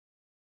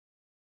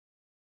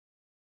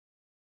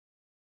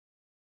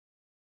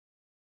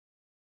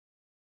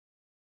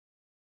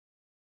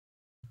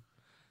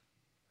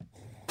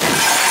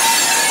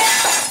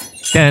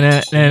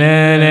Boom!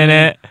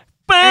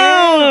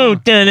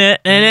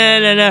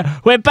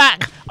 We're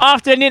back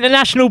after an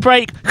international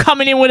break,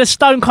 coming in with a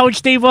Stone Cold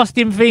Steve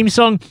Austin theme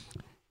song.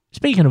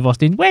 Speaking of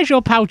Austin, where's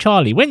your pal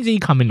Charlie? When's he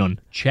coming on?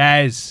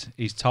 Chaz,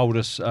 he's told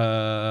us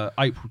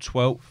April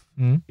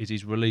 12th is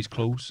his release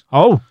clause.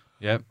 Oh.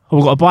 Yep. Oh,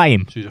 we've got to buy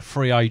him. So he's a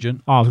free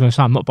agent. Oh, I was going to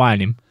say, I'm not buying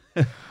him.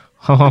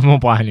 I'm not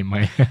buying him,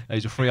 mate.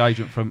 He's a free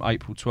agent from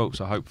April 12th,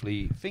 so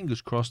hopefully,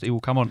 fingers crossed, he will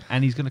come on.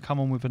 And he's going to come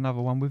on with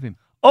another one with him.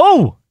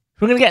 Oh,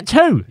 we're going to get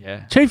two.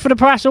 Yeah. Two for the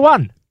price of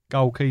one.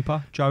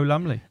 Goalkeeper, Joe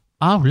Lumley.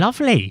 Oh,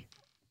 lovely.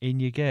 In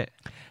you get.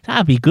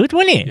 That'd be good,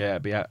 wouldn't it? Yeah,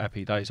 it'd be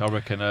happy days. I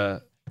reckon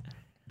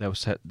they'll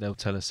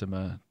tell us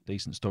some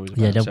decent stories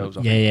about themselves.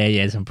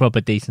 Yeah. Some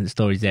proper decent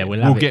stories there.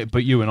 We'll get,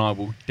 but you and I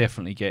will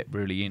definitely get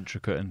really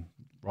intricate and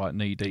right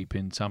knee deep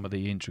in some of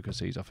the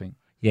intricacies, I think.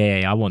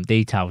 Yeah, I want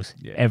details.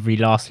 Yeah. Every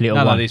last little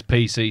one. None of this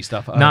PC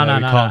stuff. No,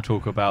 we can't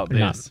talk about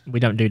this. We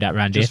don't do that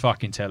round here. Just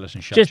fucking tell us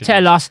and shut Just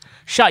tell us,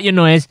 shut your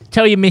noise,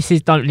 tell your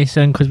missus don't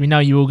listen, because we know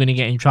you're all going to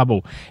get in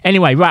trouble.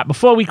 Anyway, right,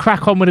 before we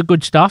crack on with the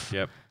good stuff,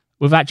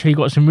 we've actually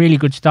got some really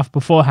good stuff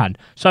beforehand.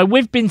 So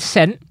we've been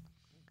sent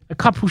a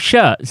couple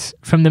shirts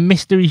from the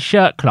Mystery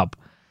Shirt Club.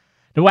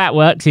 The way it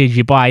works is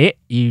you buy it,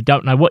 you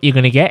don't know what you're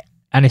going to get,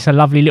 and it's a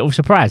lovely little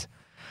surprise.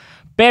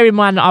 Bear in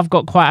mind that I've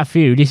got quite a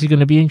few. This is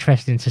going to be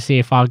interesting to see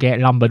if I'll get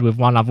lumbered with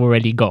one I've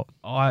already got.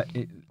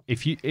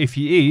 If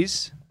he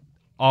is,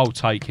 I'll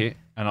take it,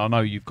 and I know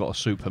you've got a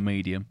super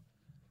medium.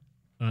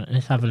 Right,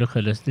 let's have a look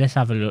at this. Let's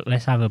have a look.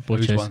 Let's have a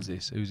butcher's. Whose one's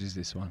this? Whose is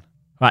this one?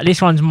 Right, this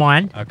one's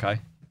mine. Okay,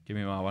 give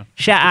me my one.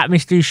 Shout out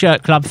Mystery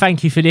Shirt Club.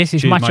 Thank you for this.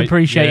 It's much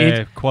appreciated.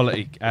 Yeah,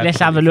 quality. Let's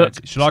have a look.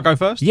 Should I go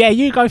first? Yeah,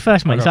 you go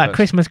first, mate. It's like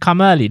Christmas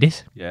come early,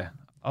 this. Yeah.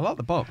 I like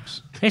the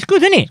box. It's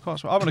good, isn't it? I'm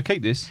going to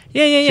keep this.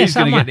 Yeah. She's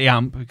going to get the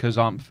amp because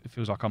it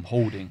feels like I'm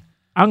holding.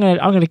 I'm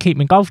gonna keep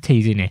my golf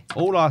tees in here.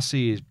 All I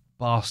see is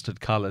bastard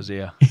colours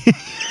here.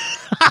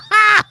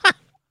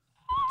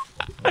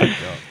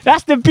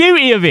 That's the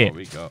beauty of it. What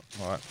we got?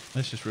 All right,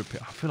 let's just rip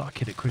it. I feel like a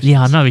kid at Christmas.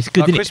 Yeah, I know, it's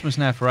good. Like Christmas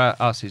now for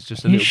us is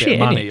just a little bit of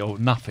money or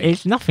nothing.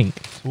 It's nothing.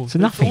 It's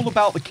nothing. It's all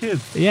about the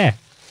kids. Yeah.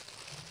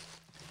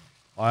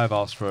 I have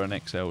asked for an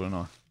XL, haven't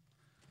I?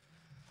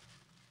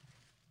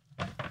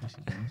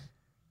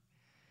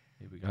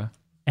 Here we go.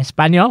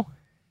 Espanol.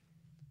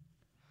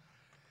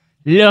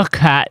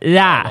 Look at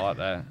that. I like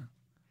that.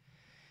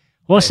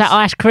 What's that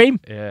ice cream?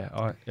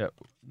 Yeah.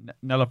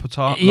 Nella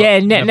Portata. Yeah,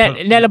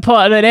 Nella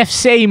Portata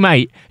FC,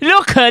 mate.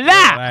 Look at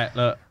that.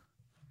 Look.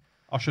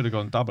 I should have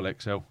gone double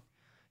XL.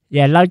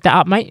 Yeah, load that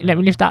up, mate. Let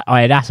me lift that. Oh,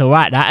 yeah, that's all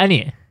right, that,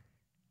 isn't it?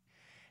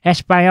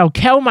 Espanol.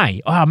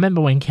 Kelme. Oh, I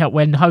remember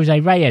when Jose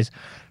Reyes,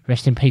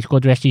 rest in peace,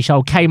 God rest his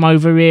soul, came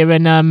over here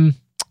and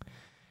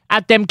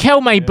had them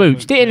Kelme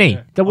boots, didn't he?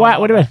 The white,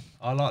 whatever.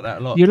 I like that a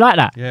lot. You like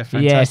that? Yeah,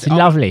 fantastic. Yeah, it's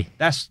lovely.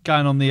 That's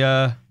going on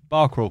the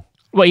bar crawl.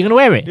 What, you going to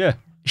wear it? Yeah.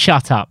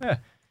 Shut up. Yeah,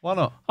 why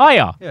not? Are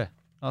you? Yeah.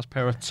 Nice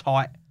pair of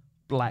tight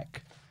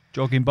black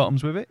jogging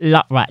bottoms with it.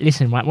 Right,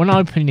 listen, right, when I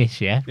open this,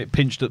 yeah? Bit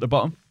pinched at the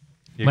bottom.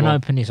 Yeah, when I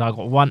open this, I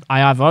got one.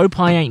 I either hope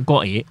I ain't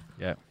got it,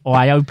 or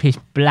I hope it's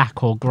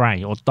black or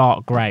grey or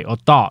dark grey or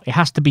dark. It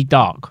has to be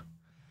dark.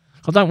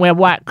 I don't wear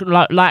white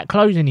light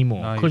clothes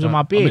anymore because of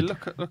my beard. I mean,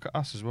 look at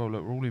us as well.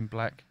 Look, we're all in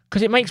black.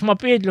 Because it makes my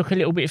beard look a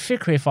little bit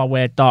thicker if I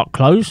wear dark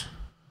clothes.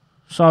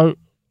 So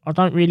I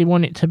don't really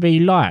want it to be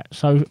light.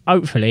 So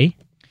hopefully...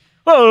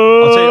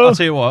 I'll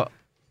tell you what.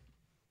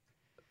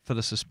 For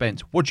the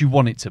suspense, what do you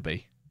want it to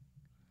be?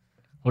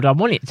 What do I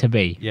want it to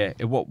be? Yeah.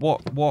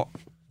 What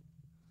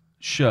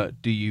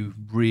shirt do you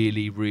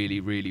really, really,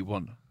 really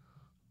want?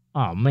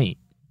 Oh, mate.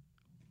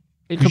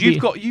 Because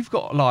you've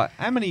got like,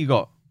 how many you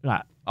got?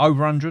 Like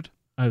over 100?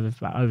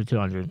 Over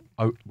 200.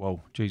 Oh,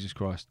 well, Jesus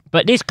Christ.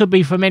 But this could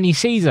be from any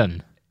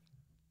season.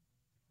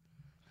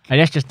 Hey,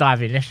 let's just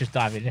dive in. I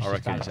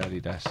reckon it's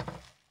Adidas.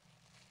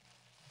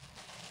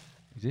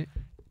 Is it?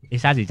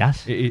 It's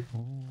Adidas.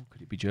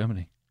 Could it be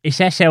Germany? It's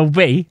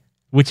SLB,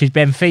 which is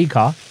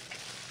Benfica.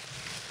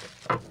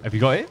 Have you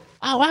got it?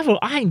 Oh,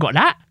 I ain't got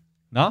that.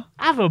 No?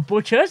 Have a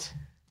butchers.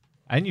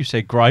 And you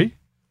said grey.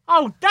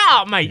 Oh,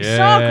 that, mate.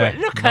 Yeah, so great.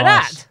 Look at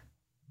that.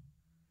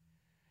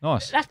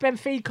 Nice. That's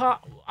Benfica,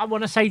 I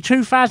want to say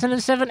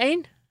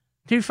 2017?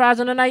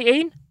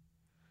 2018?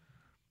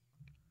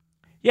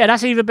 Yeah,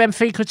 that's either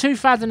Benfica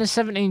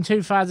 2017,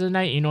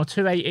 2018 or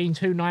 2018,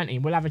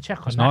 2019. We'll have a check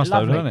on that. Nice,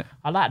 lovely. though, isn't it?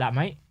 I like that,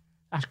 mate.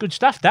 That's good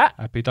stuff, that.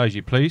 Happy days,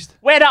 you pleased?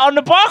 Wear that on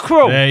the bar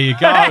crawl. There you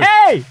go.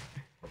 Hey!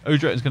 Who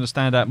do you reckon's going to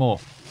stand out more?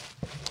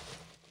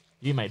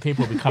 You, mate.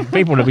 People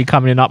will be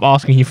coming up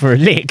asking you for a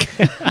lick.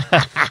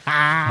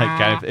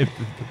 Okay,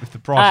 if the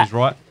price is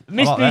right.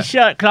 Mystery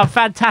Shirt Club,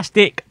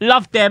 fantastic.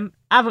 Love them.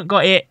 Haven't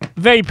got it.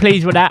 Very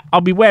pleased with that.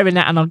 I'll be wearing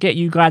that and I'll get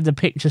you guys a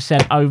picture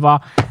sent over.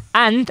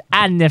 And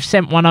they've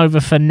sent one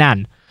over for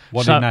Nan.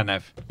 What did Nan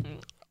have?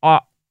 I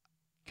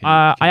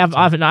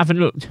haven't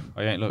looked.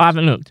 Oh, you ain't looked? I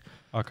haven't looked.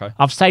 Okay.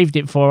 I've saved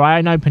it for her. I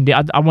ain't opened it.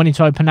 I wanted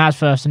to open ours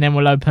first and then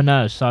we'll open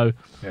hers. So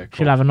yeah, cool.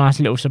 She'll have a nice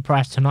little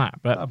surprise tonight.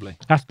 But lovely.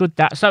 That's good.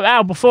 So,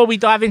 Al, before we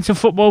dive into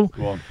football,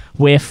 go on.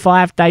 We're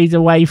 5 days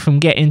away from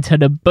getting to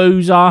the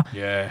Boozer.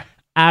 Yeah.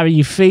 How are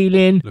you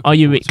feeling? Looking Are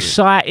you forward to it.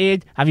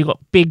 excited? Have you got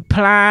big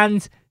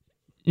plans?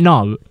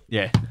 No.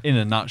 Yeah, in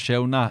a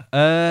nutshell, nah.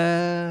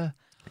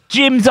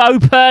 Gym's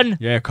open.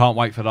 Yeah, can't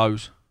wait for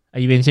those. Are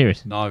you being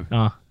serious? No,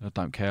 Oh, I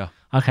don't care.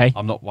 okay.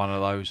 I'm not one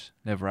of those.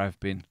 Never have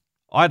been.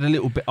 I had a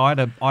little bit. I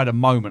had a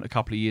moment a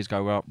couple of years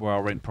ago where I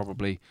went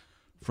probably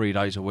 3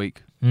 days a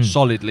week,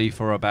 solidly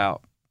for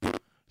about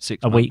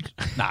 6 A months. week.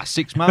 Nah,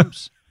 6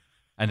 months,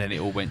 and then it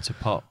all went to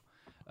pot.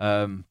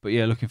 But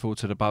yeah, looking forward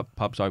to the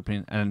pubs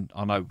opening, and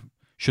I know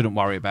shouldn't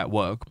worry about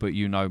work, but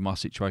you know my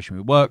situation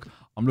with work.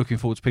 I'm looking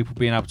forward to people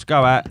being able to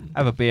go out,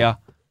 have a beer,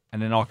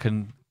 and then I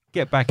can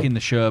get back in the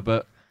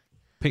sherbet,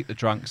 pick the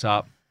drunks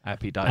up,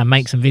 happy days, And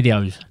make some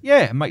videos.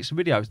 yeah, and make some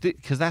videos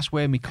because that's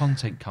where my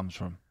content comes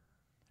from.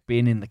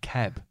 Being in the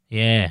cab.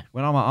 Yeah.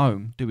 When I'm at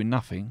home doing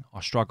nothing,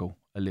 I struggle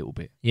a little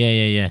bit.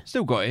 Yeah.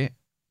 Still got it,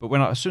 but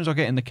as soon as I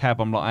get in the cab,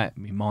 I'm like,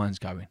 my mind's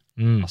going.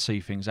 I Mm. see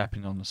things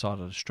happening on the side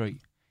of the street,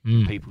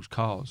 Mm. people's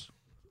cars.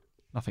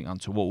 Nothing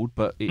untoward,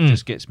 but it Mm.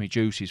 just gets me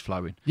juices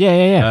flowing.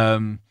 Yeah.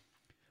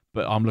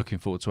 But I'm looking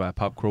forward to our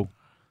pub crawl.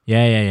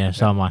 Yeah.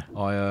 So am I.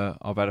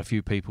 I've had a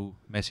few people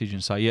message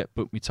and say, "Yep,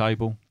 book me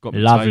table, got me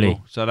Lovely.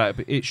 table." So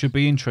it should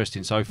be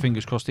interesting. So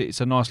fingers crossed,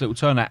 it's a nice little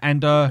turnout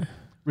and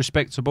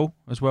respectable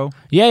as well.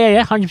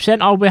 Yeah.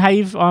 100%. I'll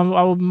behave. I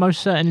will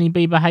most certainly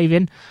be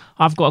behaving.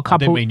 I've got a I couple.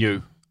 didn't mean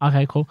you.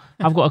 Okay, cool.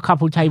 I've got a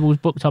couple tables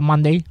booked on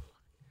Monday.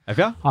 Have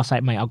you? I'll say,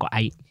 mate, I've got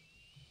 8.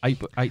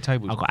 Eight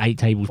tables. I've got 8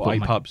 tables What, booked, 8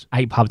 mate. pubs?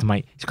 8 pubs,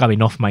 mate. It's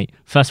going off, mate.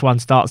 First one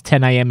starts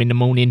 10 a.m. in the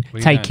morning. Where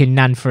you Taking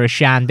Nan for a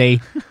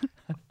shandy.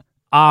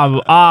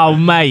 oh,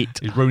 mate.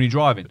 Is Rooney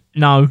driving?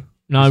 No.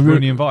 Is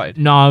Rooney invited?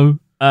 No.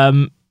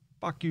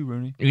 Fuck you,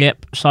 Rooney.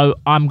 Yep. So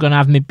I'm gonna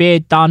have my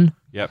beard done.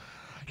 Yep.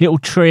 Little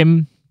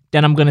trim.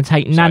 Then I'm gonna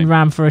take Nan Same.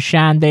 round for a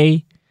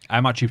shandy. How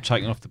much you've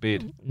taken off the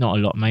beard? Not a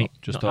lot, mate.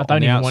 Just I on don't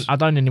the even outs?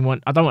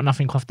 want. I don't want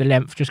nothing off the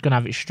length. Just gonna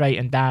have it straight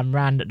and down,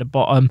 round at the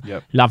bottom.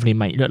 Yep. Lovely,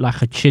 mate. Look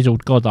like a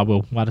chiseled god. I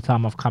will by the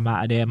time I've come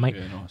out of there, mate.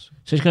 Yeah, nice.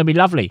 So it's gonna be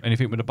lovely.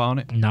 Anything with a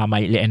barnet? No,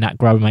 mate. Letting that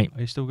grow, mate.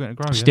 Are you still getting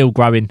to grow? Still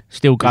growing.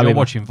 Still 'Cause going. you're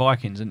watching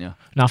Vikings, aren't you?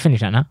 No, I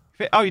finished that now.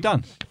 Oh, you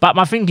done? But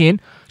my thinking.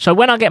 So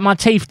when I get my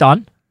teeth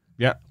done,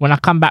 Yeah. when I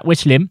come back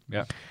whistling,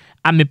 Yeah.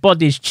 and my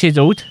body's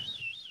chiseled,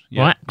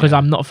 Yeah. right? Because yeah.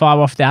 I'm not far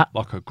off that.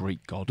 like a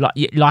Greek god.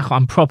 Like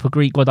I'm proper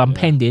Greek god. I'm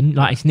pending.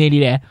 Like it's nearly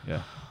there.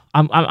 Yeah.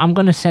 I'm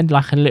gonna send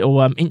like a little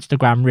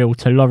Instagram reel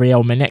to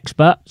L'Oreal Men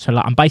Expert. So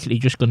like I'm basically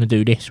just gonna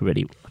do this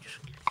really.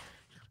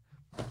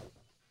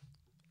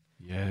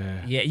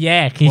 Yeah.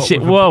 Yeah. Can you What, see?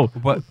 with a- Whoa.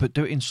 But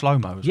do it in slow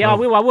mo as Yeah,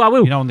 well. I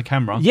will. You know, on the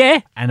camera. Yeah.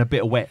 And a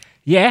bit of wet.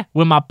 Yeah.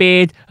 With my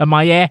beard and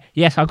my hair.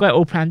 Yes, I got it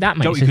all planned out, Do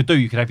mate. you know what you could do?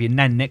 You could have your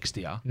nan next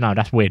to you. No,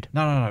 that's weird.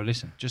 No.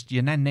 Listen, just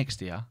your nan next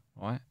to you,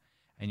 right?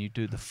 And you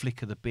do the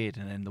flick of the beard,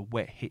 and then the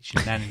wet hits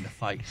your nan in the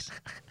face,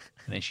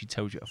 and then she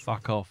tells you to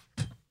fuck off.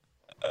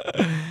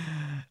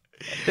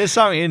 There's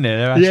something in there.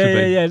 There has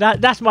to be. Yeah.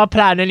 That's my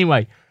plan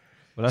anyway.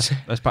 Well, that's.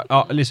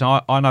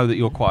 Listen, I know that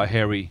you're quite a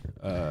hairy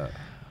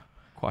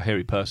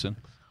person.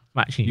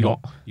 I'm actually You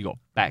not. got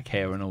back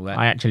hair and all that.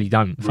 I actually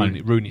don't.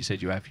 Rooney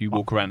said you have. You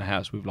walk around the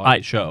house with like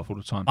your shirt off all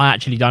the time. I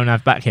actually don't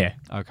have back hair.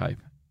 Okay.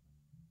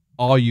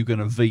 Are you going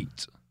to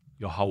veet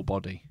your whole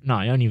body? No,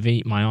 I only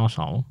eat my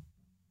arsehole.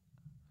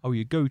 Oh,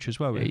 your gooch as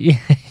well? Yeah.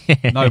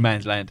 No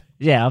man's land.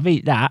 Yeah, I've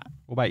eat that.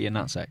 What about your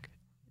nutsack?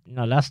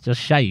 No, that's just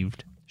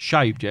shaved.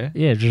 Shaved, yeah?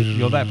 Yeah.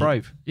 You're that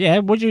brave.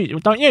 Yeah,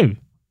 don't you?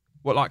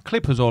 What, like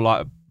clippers or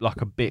like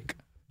a bic?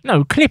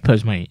 No,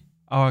 clippers, mate.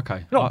 Oh,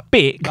 okay. Not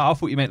Bic. No, I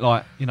thought you meant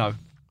like,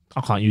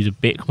 I can't use a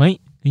Bic,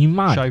 mate. Are you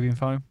mad? shaving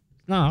foam.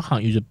 No, I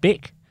can't use a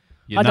Bic.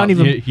 Your don't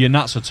even- Your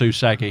nuts are too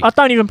saggy. I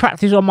don't even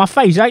practice on my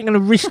face. I ain't going to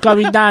risk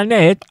going down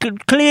there.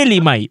 Clearly,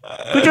 mate.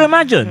 Could you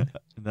imagine?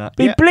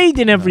 Be Yeah,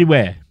 bleeding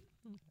everywhere.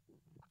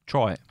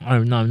 try it.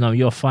 Oh, no,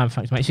 you're fine,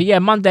 thanks, mate. So, yeah,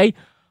 Monday,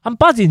 I'm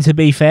buzzing, to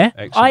be fair.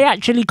 Excellent. I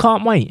actually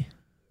can't wait.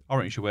 I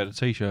reckon you should wear the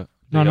t-shirt.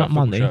 No, The, not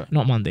football Monday. shirt.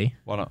 Not Monday.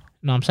 Why not?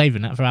 No, I'm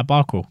saving that for our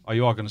bar crawl. Oh,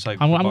 you are going to say.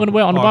 I'm gonna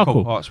wear it on the bar cool.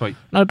 crawl. All right, sweet.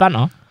 No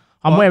banter.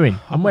 I'm Well, wearing.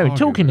 I'm not arguing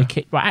Talking to with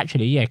kit. Right,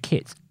 actually, yeah,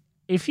 kits.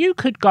 If you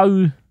could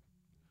go,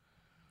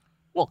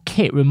 what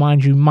kit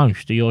reminds you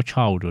most of your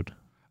childhood?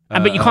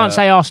 But you can't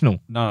say Arsenal.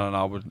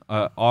 No.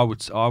 I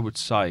would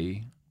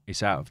say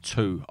it's out of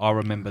 2. I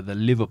remember the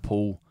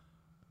Liverpool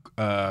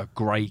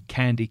grey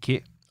candy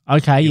kit.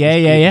 Okay,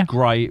 It yeah. was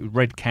grey,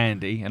 red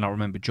candy, and I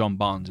remember John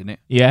Barnes in it,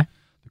 Yeah.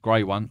 the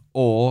grey one.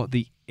 Or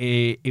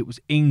it was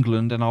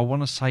England, and I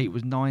want to say it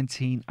was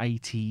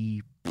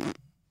 1980,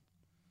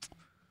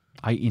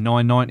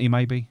 89, 90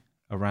 maybe,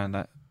 around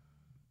that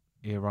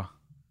era,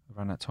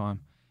 around that time.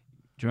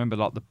 Do you remember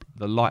like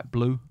the light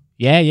blue?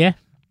 Yeah.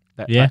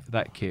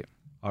 That kit.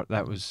 I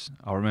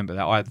remember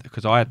that.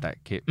 Because I had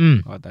that kit.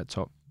 Mm. I had that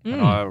top. And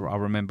I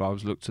remember I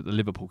was looked at the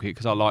Liverpool kit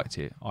because I liked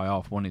it. I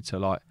half wanted to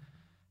like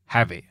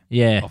have it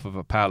Yeah. off of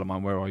a pal of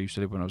mine where I used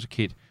to live when I was a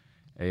kid.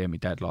 Yeah, my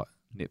dad like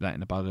nipped that in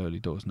the bud early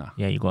doors. Nah.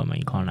 Yeah, you got it, mate.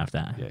 You can't have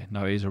that. Yeah,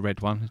 no, it is a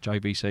red one.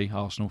 JVC,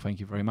 Arsenal, thank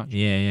you very much.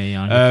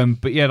 Yeah.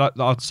 But yeah,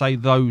 I'd say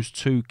those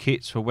 2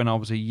 kits for when I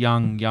was a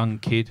young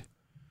kid,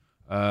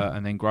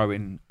 and then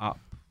growing up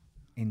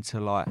into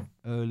like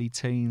early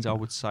teens, I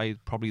would say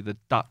probably the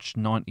Dutch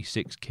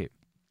 96 kit.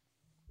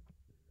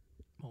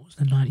 What was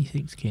the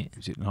 96 kit?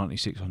 Was it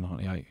 96 or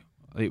 98?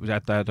 It was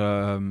had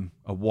a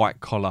white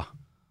collar.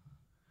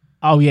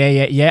 Oh,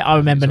 yeah. I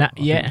remember that.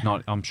 Yeah.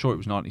 I'm sure it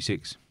was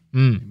 96.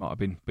 Mm. It might have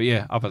been. But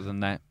yeah, other than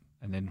that,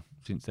 and then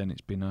since then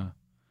it's been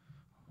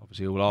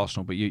obviously all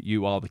Arsenal, but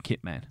you are the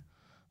kit man.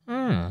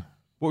 Mm.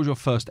 What was your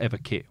first ever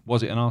kit?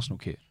 Was it an Arsenal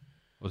kit?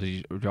 Or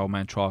did your old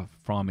man try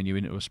framing you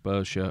into a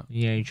Spurs shirt?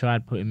 Yeah, he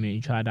tried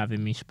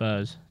having me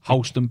Spurs.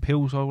 Holston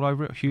Pills all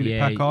over it? Hewlett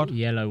Packard?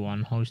 Yellow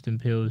one, Holston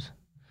Pills.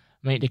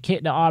 Mate, the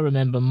kit that I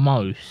remember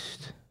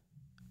most...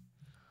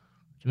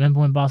 Do you remember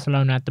when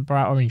Barcelona had the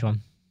bright orange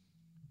one?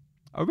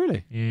 Oh,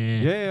 really?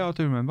 Yeah. Yeah, I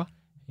do remember.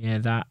 Yeah,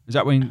 that. Is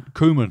that when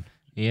Koeman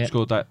Yeah.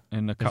 scored that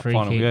in the cup free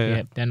final? kick,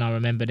 Yeah. Then I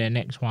remember their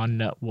next one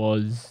that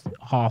was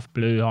half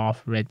blue,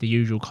 half red, the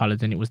usual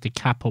colours, and it was the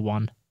Kappa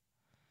one.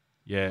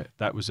 Yeah,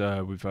 that was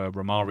with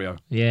Romario.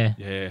 Yeah.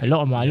 Yeah. A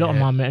lot of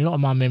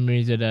my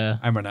memories are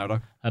And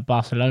Ronaldo.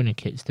 Barcelona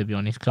kits, to be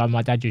honest, because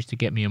my dad used to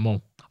get me them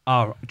all.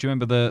 Oh, do you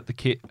remember the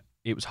kit?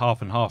 It was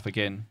half and half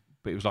again,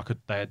 but it was like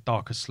they had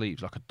darker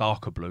sleeves, like a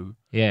darker blue.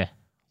 Yeah.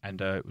 And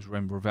it was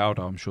Rivaldo,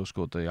 I'm sure,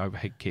 scored the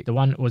overhead kick. The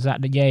one was that.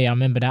 I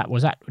remember that.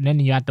 Was that?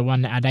 Then you had the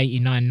one that had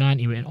 89,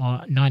 90 written,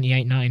 or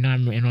 98,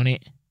 99 written on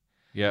it.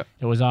 Yeah.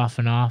 It was half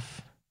and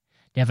half.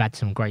 They've had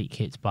some great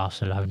kits,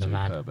 Barcelona,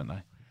 man. Superb,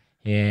 haven't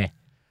they? Yeah.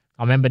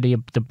 I remember the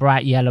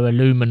bright yellow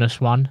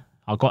luminous one.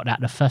 I got that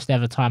the first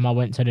ever time I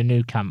went to the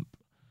new camp.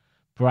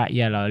 Bright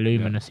yellow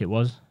luminous it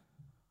was.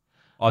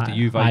 I had the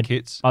Juve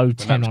kits.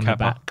 010 on the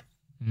back.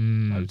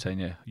 010,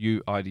 yeah.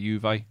 I had the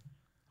Juve.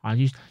 Do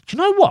you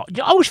know what?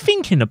 I was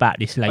thinking about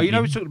this lately. Oh, you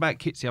know, we talked about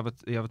kits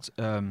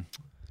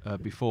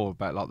before,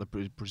 about like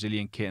the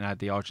Brazilian kit, and I had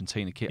the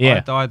Argentina kit.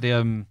 Yeah. I had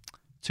the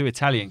 2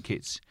 Italian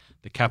kits.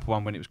 The Kappa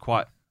one when it was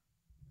quite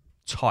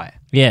tight.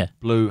 Yeah.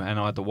 Blue, and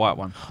I had the white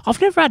one. I've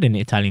never had an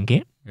Italian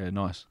kit. Yeah,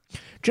 nice.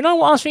 Do you know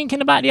what I was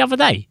thinking about the other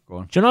day? Go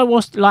on. Do you know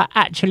what's like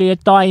actually a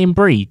dying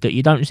breed that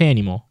you don't see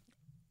anymore?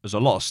 There's a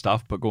lot of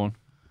stuff, but go on.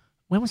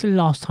 When was the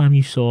last time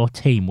you saw a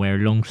team wear a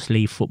long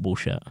sleeve football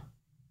shirt?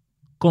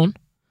 Go on.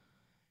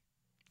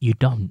 You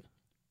don't.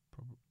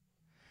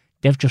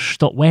 They've just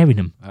stopped wearing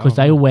them because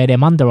they all wear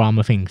them Under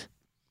Armour things.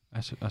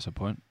 That's a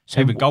point.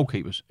 So even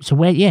goalkeepers. So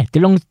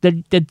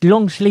the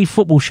long sleeve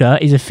football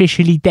shirt is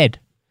officially dead,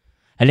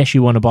 unless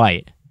you want to buy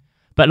it.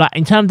 But like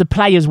in terms of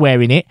players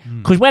wearing it,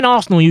 because when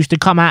Arsenal used to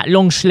come out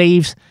long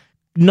sleeves,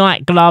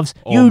 night gloves,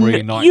 you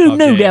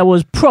knew there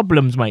was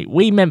problems, mate.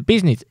 We meant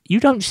business. You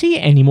don't see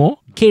it anymore.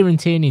 Kieran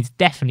Tierney's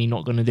definitely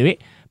not going to do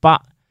it,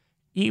 but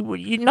you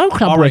know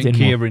club wears it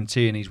anymore. Kieran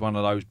Tierney's one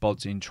of those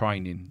bods in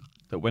training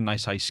that when they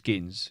say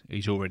skins,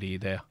 he's already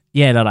there.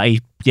 Yeah,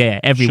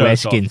 everywhere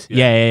Shirts skins. Off,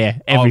 yeah,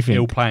 everything.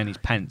 He'll play in his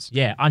pants.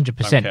 Yeah,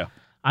 100%.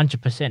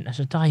 100%. That's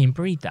a dying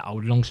breed, that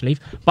old long sleeve.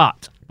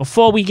 But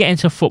before we get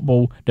into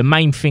football, the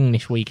main thing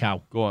this week,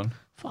 Al. Go on.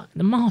 Fuck,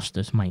 the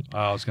Masters, mate. Oh,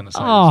 I was going to say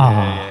this.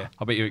 Yeah.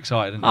 I bet you're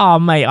excited, aren't you? Oh,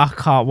 mate, I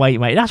can't wait,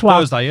 mate. That's why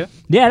Thursday, yeah?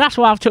 Yeah, that's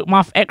why I've took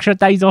my extra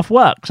days off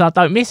work, so I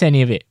don't miss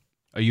any of it.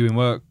 Are you in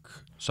work?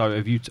 So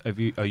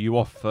are you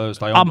off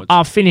Thursday onwards?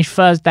 I'll finish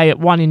Thursday at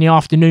 1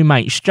 PM,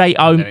 mate. Straight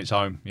home. And then it's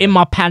home. Yeah. In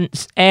my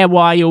pants, air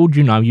wild.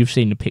 You know, you've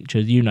seen the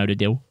pictures. You know the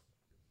deal.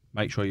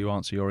 Make sure you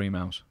answer your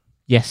emails.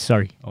 Yes,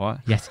 sorry. All right.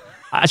 Yes.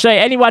 So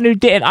anyone who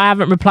didn't, I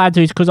haven't replied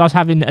to is because I was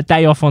having a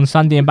day off on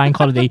Sunday and bank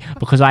holiday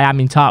because I am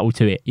entitled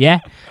to it. Yeah.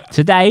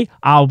 Today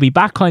I'll be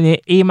back on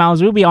it.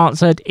 Emails will be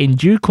answered in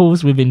due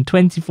course within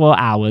 24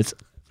 hours.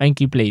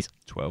 Thank you, please.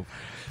 12.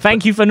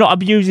 Thank you for not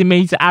abusing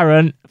me to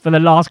Aaron for the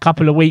last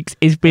couple of weeks.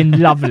 It's been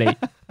lovely.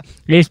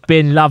 It's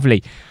been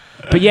lovely.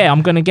 But yeah,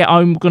 I'm gonna get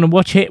home. Gonna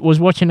watch it. Was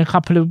watching a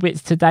couple of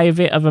bits today of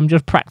it. Of them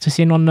just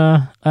practicing on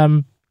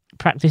the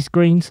practice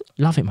greens.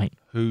 Love it, mate.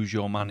 Who's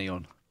your money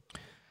on?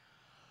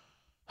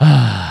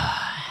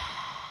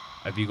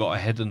 Have you got a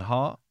head and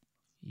heart?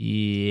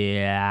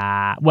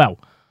 Yeah. Well,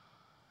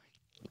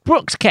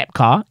 Brooks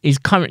Koepka is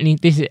currently.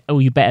 This is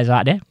all you betters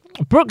out there.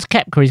 Brooks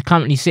Koepka is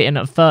currently sitting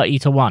at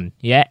 30-1.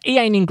 Yeah, he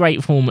ain't in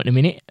great form at the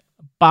minute,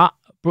 but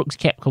Brooks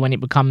Koepka, when it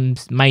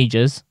becomes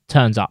majors,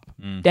 turns up.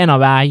 Then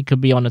he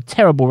could be on a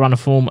terrible run of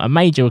form. A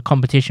major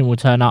competition will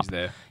turn up.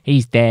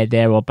 He's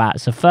there or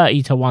about. So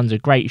 30-1's a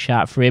great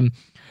shout for him.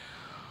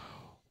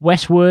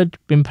 Westwood,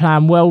 been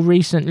playing well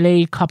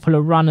recently. Couple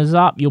of runners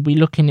up. You'll be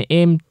looking at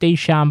him.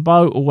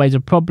 DeChambeau, always a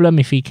problem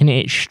if he can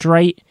hit it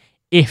straight.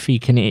 If he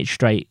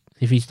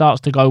starts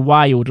to go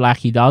wild like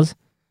he does,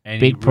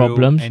 big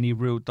problems. Any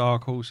real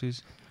dark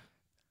horses?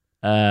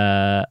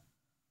 Maybe.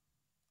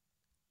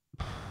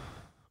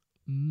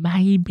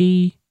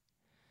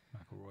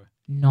 McIlroy.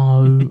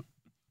 No.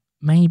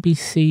 Maybe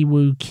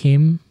Siwoo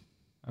Kim.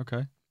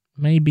 Okay.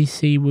 Maybe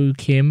Siwoo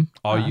Kim.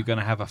 Are you going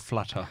to have a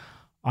flutter?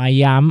 I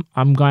am.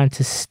 I'm going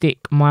to stick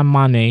my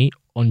money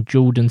on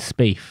Jordan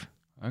Spieth.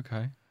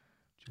 Okay.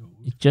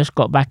 He just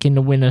got back in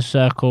the winner's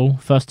circle.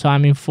 First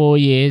time in 4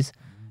 years.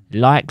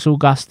 Likes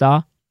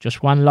Augusta.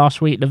 Just won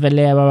last week the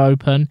Valero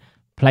Open.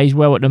 Plays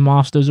well at the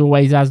Masters,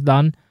 always has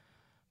done.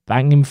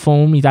 banging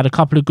form. He's had a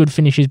couple of good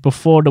finishes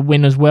before the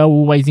win as well,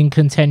 always in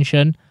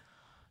contention.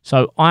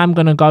 So I'm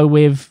going to go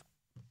with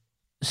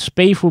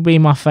Spieth will be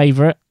my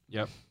favourite.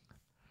 Yep.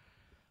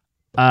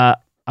 I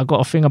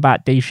got a thing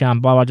about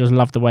DeChambeau. I just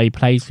love the way he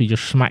plays. He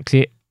just smacks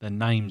it. The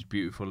name's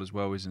beautiful as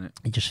well, isn't it?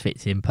 It just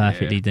fits in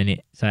perfectly, doesn't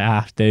it? So I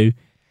have to.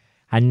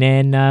 And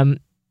then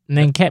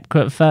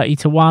Koepka at 30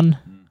 to 1.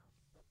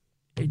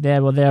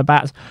 There or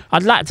thereabouts.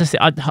 I'd like to see.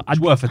 It's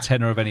worth a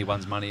tenner of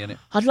anyone's money, isn't it?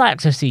 I'd like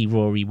to see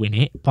Rory win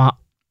it, but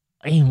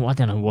I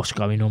don't know what's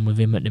going on with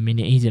him at the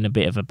minute. He's in a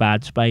bit of a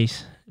bad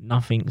space.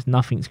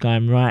 Nothing's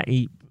going right.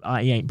 He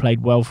ain't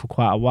played well for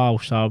quite a while,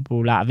 so I'll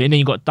pull out of it. And then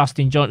you got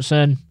Dustin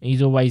Johnson.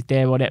 He's always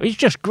there. Whatever. It's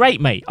just great,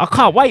 mate. I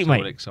can't wait, mate.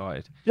 All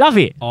excited. Love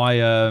it.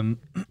 I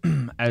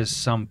as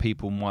some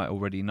people might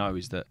already know,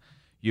 is that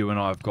you and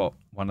I have got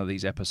one of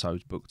these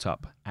episodes booked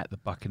up at the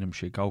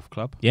Buckinghamshire Golf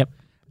Club. Yep.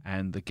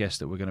 And the guest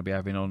that we're going to be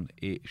having on,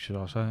 should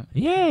I say it?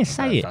 Yeah,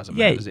 say it. Doesn't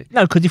matter, does it?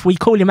 No, because if we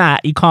call him out,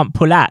 he can't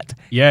pull out.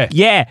 Yeah.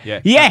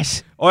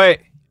 Yes. Oi,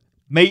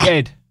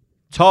 meathead,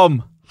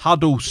 Tom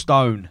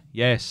Huddlestone.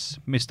 Yes,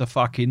 Mr.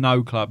 fucking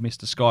No Club,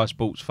 Mr. Sky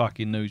Sports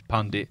fucking news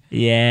pundit.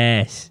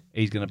 Yes.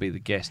 He's going to be the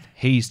guest.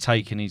 He's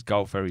taken his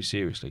golf very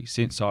seriously.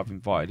 Since I've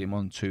invited him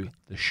onto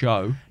the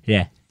show,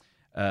 Yeah.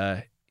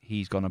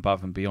 He's gone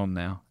above and beyond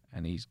now,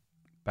 and he's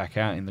back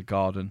out in the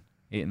garden,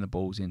 hitting the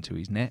balls into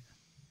his net.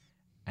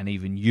 And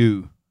even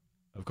you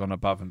have gone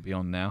above and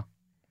beyond now,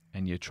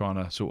 and you're trying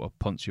to sort of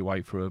punch your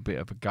way through a bit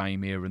of a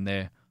game here and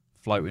there,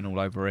 floating all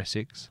over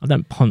Essex. I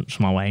don't punch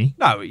my way.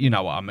 No, you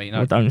know what I mean.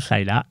 I don't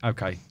say that.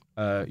 Okay.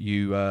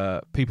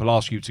 People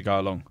ask you to go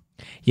along.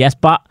 Yes,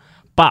 but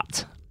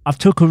I've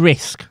took a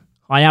risk.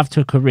 I have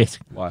took a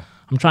risk. Why?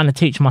 I'm trying to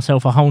teach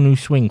myself a whole new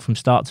swing from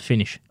start to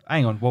finish.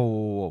 Hang on.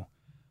 Whoa.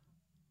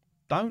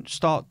 Don't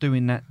start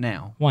doing that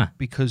now. Why?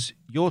 Because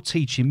you're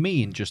teaching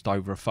me in just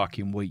over a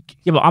fucking week.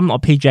 Yeah, but I'm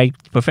not a PGA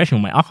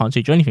professional, mate. I can't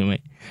teach you anything,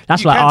 mate.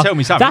 That's You like can tell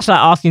me something. That's like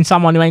asking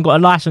someone who ain't got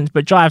a license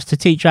but drives to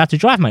teach you how to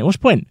drive, mate. What's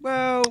the point?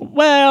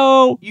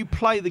 Well, you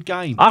play the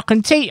game. I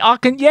can teach.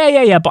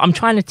 Yeah. But I'm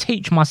trying to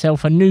teach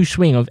myself a new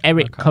swing of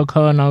Eric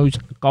Cocono's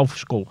golf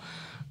school.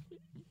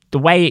 The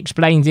way he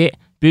explains it,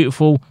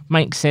 beautiful,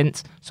 makes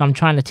sense. So I'm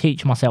trying to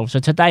teach myself. So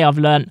today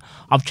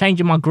I've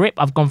changed my grip.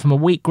 I've gone from a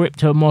weak grip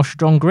to a more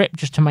strong grip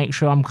just to make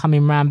sure I'm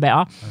coming round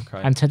better.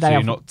 Okay. And today so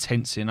you're not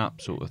tensing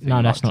up, sort of thing.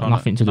 No, that's not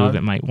nothing to do with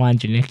it, mate. Why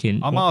aren't you nicking?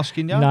 I'm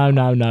asking you.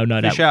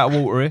 No. Fish out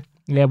of water here.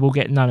 Yeah, we'll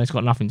get. No, it's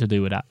got nothing to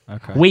do with that.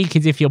 Okay. Weak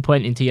is if you're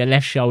pointing to your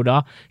left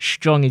shoulder.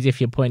 Strong is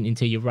if you're pointing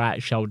to your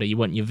right shoulder. You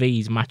want your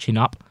V's matching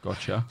up.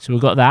 Gotcha. So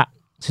we've got that.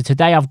 So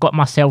today I've got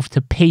myself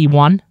to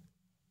P1.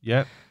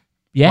 Yep.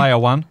 Yeah. Player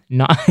one.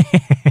 No.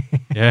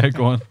 Yeah,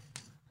 go on.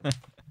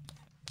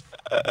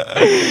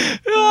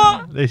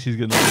 This is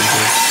going to be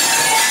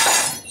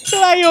good.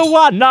 Player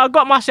 1. No, I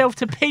got myself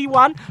to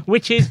P1,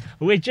 which is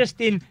we're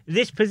just in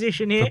this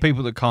position here. For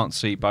people that can't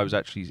see, Bo's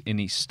actually in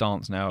his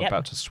stance now,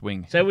 about to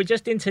swing. So we're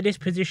just into this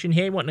position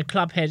here. Want the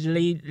club head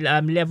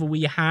level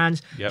with your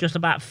hands. Yep. Just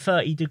about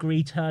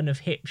 30-degree turn of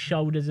hips,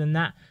 shoulders and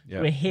that.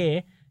 Yep. We're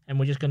here and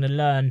we're just going to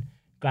learn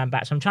going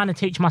back. So I'm trying to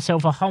teach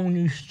myself a whole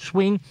new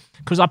swing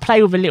because I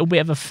play with a little bit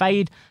of a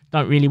fade.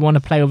 Don't really want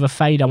to play with a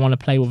fade. I want to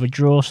play with a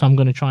draw. So I'm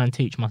going to try and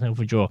teach myself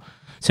a draw.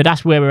 So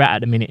that's where we're at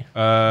the minute.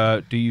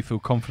 Do you feel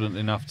confident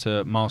enough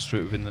to master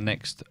it within the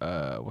next,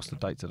 what's the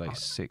date today?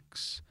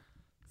 6,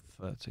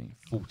 13,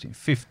 14,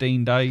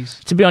 15 days?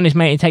 To be honest,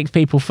 mate, it takes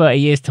people 30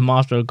 years to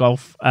master a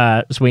golf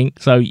swing.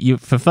 So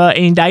for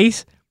 13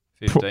 days...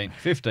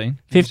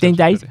 15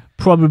 days?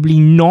 Probably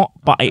not,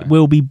 but it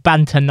will be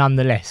banter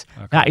nonetheless.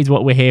 Okay. That is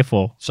what we're here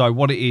for. So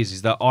what it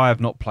is that I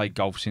have not played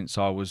golf since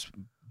I was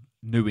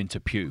new into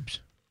pubes.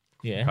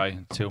 Yeah. Okay,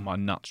 until my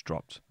nuts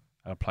dropped.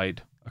 I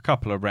played a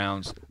couple of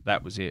rounds,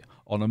 that was it,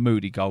 on a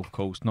moody golf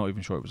course, not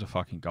even sure it was a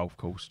fucking golf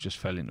course, just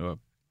fell into a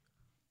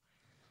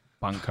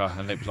bunker,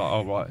 and it was like,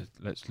 all right,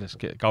 let's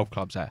get golf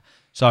clubs out.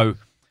 So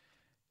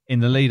in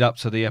the lead up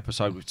to the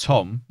episode with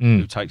Tom,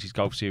 who takes his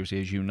golf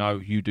seriously, as you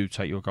know, you do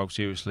take your golf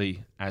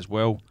seriously as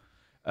well.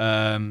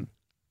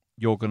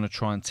 You're going to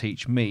try and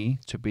teach me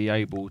to be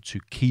able to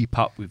keep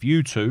up with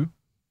you two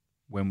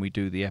when we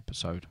do the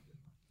episode.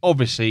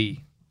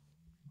 Obviously,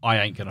 I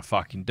ain't going to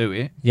fucking do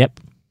it.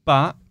 Yep.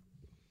 But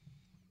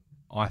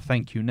I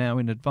thank you now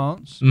in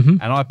advance,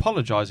 and I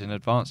apologise in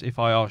advance if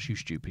I ask you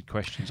stupid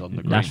questions on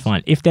the greens. That's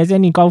fine. If there's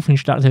any golf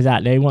instructors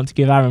out there who want to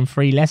give Aaron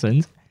free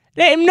lessons,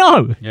 let him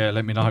know. Yeah,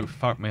 let me know.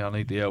 Fuck me, I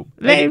need the help.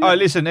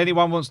 Listen,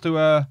 anyone wants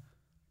to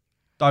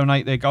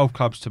donate their golf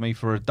clubs to me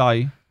for a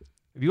day?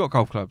 Have you got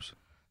golf clubs?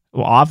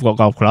 Well, I've got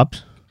golf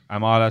clubs.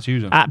 Am I allowed to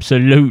use them?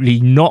 Absolutely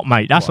not,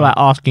 mate. That's like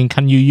asking,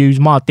 can you use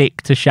my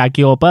dick to shag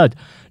your bird?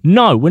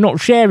 No, we're not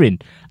sharing.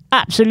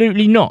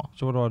 Absolutely not.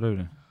 So what do I do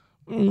then?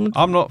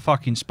 I'm not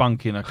fucking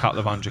spunking a couple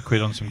of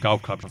 £100 on some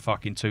golf clubs for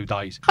fucking 2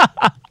 days.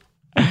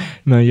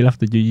 No, you'll have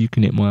to do. You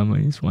can hit mine,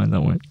 mate. It's fine,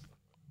 don't worry.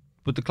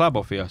 Would the club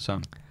offer you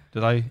some?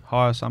 Do they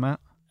hire some out?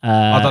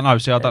 I don't know.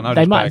 See, I don't know.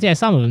 They might. Yeah,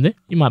 some of them do.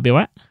 You might be all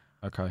right.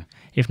 Okay.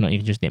 If not, you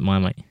can just hit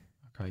mine, mate.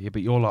 Okay. Yeah,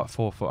 but you're like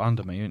 4 foot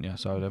under me, aren't you?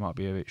 So they might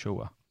be a bit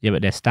shorter. Yeah,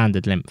 but they're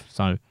standard length.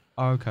 So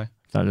Oh, okay.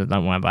 Don't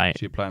worry about it.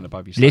 So you're playing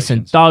above your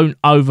Listen, stations.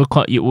 don't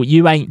overcut.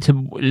 You ain't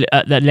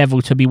at that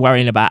level to be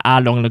worrying about how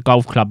long the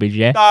golf club is,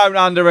 yeah? Don't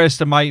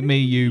underestimate me,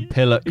 you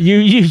pillock.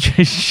 You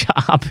just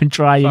shut up and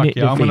try and hit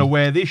the I'm going to thing.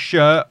 wear this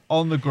shirt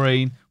on the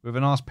green with a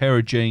nice pair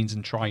of jeans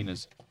and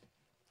trainers.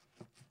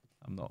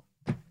 I'm not.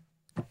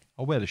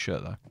 I'll wear the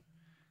shirt, though.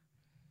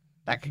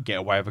 That could get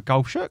away with a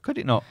golf shirt, could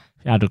it not?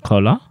 Had a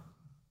collar.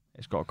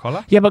 It's got a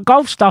collar. Yeah, but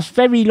golf stuff's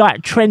very,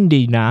 like,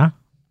 trendy now.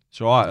 It's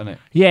all right, isn't it?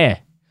 Yeah.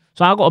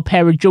 So I got a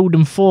pair of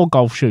Jordan 4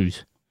 golf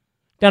shoes.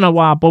 Don't know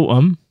why I bought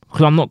them,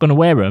 because I'm not going to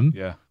wear them,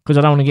 Yeah. because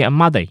I don't want to get them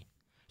muddy.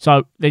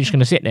 So they're just going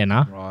to sit there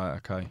now. Right,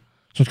 okay.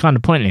 So it's kind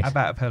of pointless. How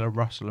about a pair of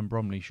Russell and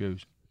Bromley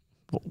shoes?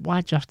 But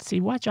why'd you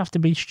have to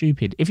be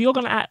stupid? If you're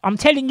going to... I'm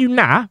telling you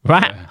now,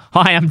 right? Yeah.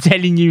 I am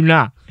telling you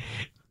now.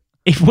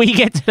 If we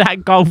get to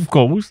that golf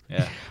course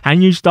Yeah.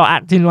 and you start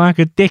acting like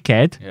a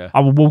dickhead, Yeah.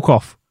 I will walk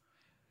off.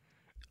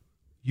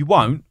 You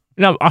won't,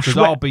 No, I because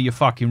swear. I'll be your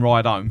fucking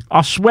ride home.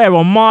 I swear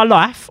on my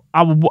life,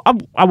 I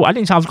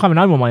didn't say I was coming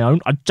home on my own.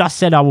 I just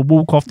said I would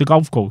walk off the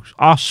golf course.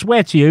 I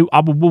swear to you, I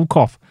will walk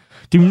off.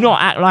 Do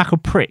not act like a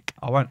prick.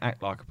 I won't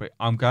act like a prick.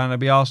 I'm going to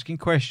be asking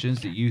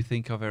questions that you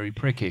think are very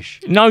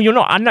prickish. No, you're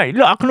not. I know.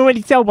 Look, I can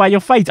already tell by your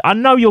face. I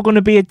know you're going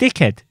to be a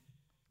dickhead.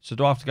 So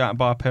do I have to go out and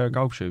buy a pair of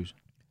golf shoes?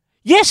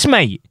 Yes,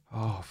 mate.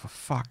 Oh, for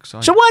fuck's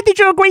sake. So why did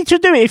you agree to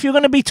do it if you're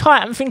going to be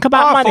tight and think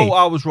about I money? thought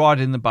I was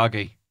riding the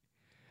buggy.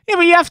 Yeah,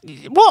 but you have to...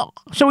 What?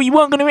 So you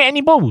weren't going to hit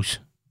any balls?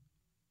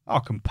 I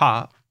can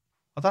putt.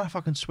 I don't know if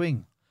I can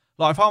swing.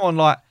 Like, if I'm on,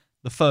 like,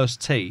 the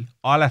first tee,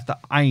 I'll have to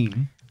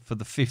aim for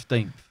the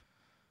 15th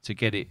to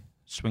get it,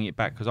 swing it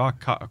back, because I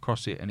cut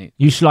across it and it...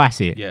 You slice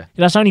it? Yeah.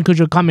 That's only because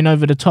you're coming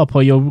over the top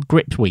or your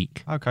grip's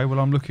weak. Okay, well,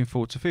 I'm looking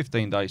forward to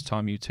 15 days'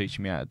 time you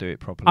teaching me how to do it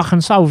properly. I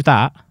can solve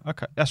that.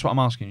 Okay, that's what I'm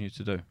asking you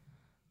to do.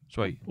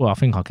 Sweet. Well, I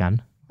think I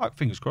can. Right,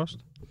 fingers crossed.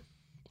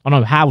 I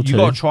know how to. You've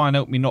got to try and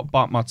help me not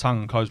bite my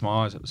tongue and close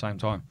my eyes at the same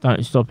time.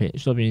 Don't stop it.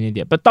 Stop being an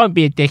idiot. But don't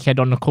be a dickhead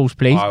on the course,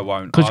 please. I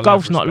won't. Because I'll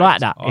golf's have not respect. like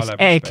that. I'll It's have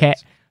etiquette.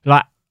 respect.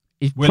 Like,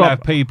 it's We'll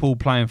have people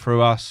playing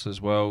through us as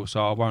well,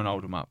 so I won't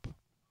hold them up.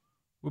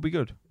 We'll be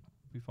good.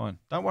 We'll be fine.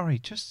 Don't worry.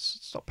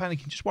 Just stop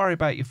panicking. Just worry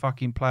about your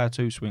fucking player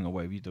 2 swing or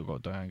whatever you've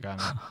got going on.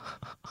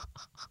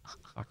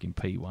 Fucking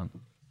P1.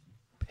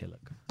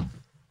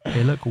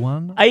 Pillock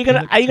 1. Are you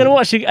gonna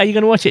watch it? Are you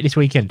gonna watch it this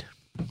weekend?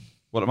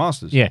 What, the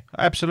Masters? Yeah.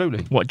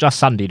 Absolutely. What, just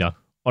Sunday though,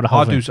 or the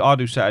whole thing? I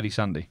do Saturday,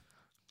 Sunday.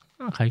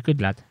 Okay,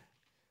 good lad.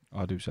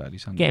 I do Saturday,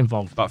 Sunday. Get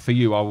involved. But for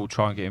you, I will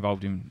try and get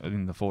involved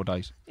in the 4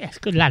 days. Yes,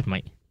 good lad,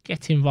 mate.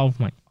 Get involved,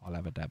 mate. I'll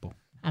have a dabble.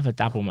 Have a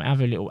dabble, mate.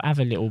 Have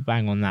a little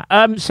bang on that.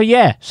 So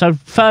yeah. So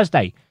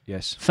Thursday.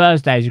 Yes.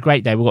 Thursday is a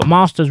great day. We've got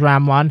Masters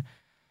round 1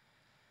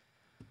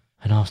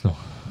 and Arsenal.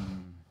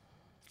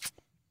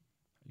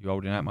 You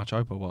holding out much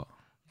hope or what?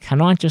 Can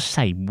I just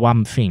say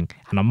one thing?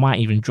 And I might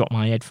even drop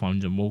my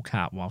headphones and walk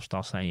out whilst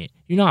I say it.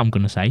 You know what I'm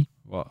going to say?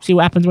 What? See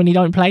what happens when he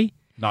don't play?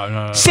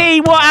 No. See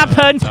what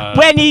happens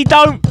when he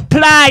don't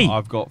play?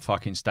 I've got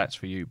fucking stats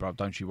for you, bruv.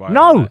 Don't you worry.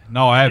 No. about that.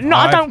 No, I have. No,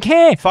 I don't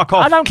care. Fuck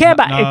off. I don't care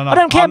about it. No. I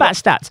don't care I'm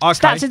about not- stats. Okay.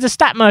 Stats is a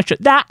stat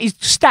merchant. That is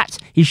stats.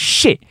 Is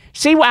shit.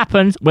 See what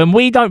happens when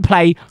we don't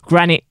play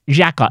Granit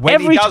Xhaka. When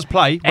he does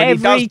play,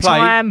 every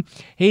time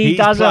he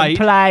doesn't played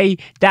play,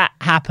 that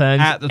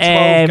happens. at the 12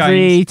 every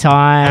games,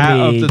 time out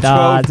of he the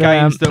 12 doesn't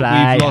games that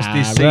play, we've lost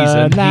this Aaron,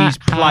 season, that he's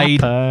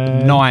played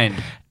happens. 9.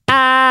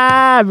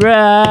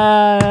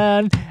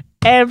 Aaron,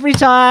 every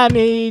time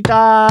he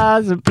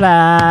doesn't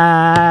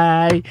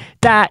play,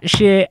 that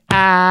shit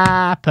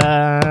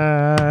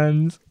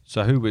happens.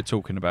 So who we're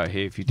talking about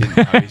here, if you didn't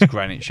know, is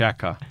Granit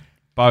Xhaka.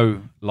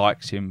 Bo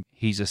likes him.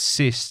 His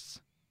assists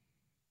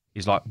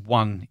is like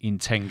 1 in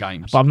 10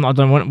 games. But I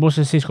don't want. What's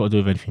the assist got to do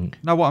with anything?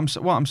 No, what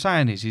I'm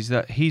saying is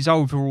that his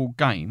overall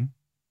game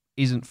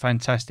isn't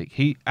fantastic.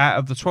 He, out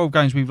of the 12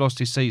 games we've lost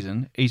this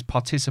season, he's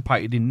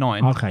participated in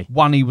 9. Okay.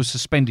 1 he was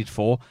suspended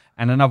for,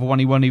 and another 1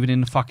 he wasn't even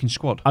in the fucking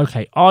squad.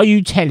 Okay, are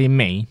you telling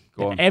me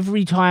Go that on.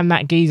 every time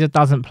that geezer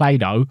doesn't play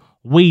though,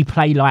 we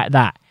play like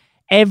that?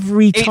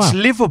 Every time. It's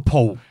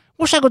Liverpool.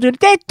 What's that got to do?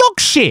 They're dog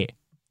shit.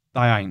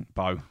 They ain't,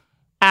 Bo.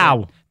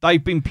 Ow.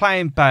 They've been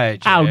playing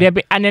bad. Ow. Yeah?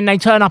 And then they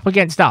turn up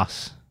against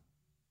us.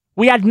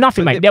 We had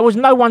nothing, But mate. There was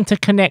no one to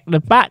connect the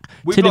back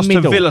We've to the lost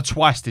middle. to Villa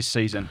twice this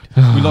season.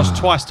 We lost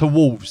twice to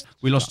Wolves.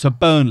 We lost to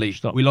Burnley.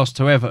 Stop. We lost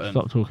to Everton.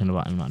 Stop talking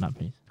about him like that,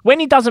 please. When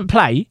he doesn't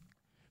play,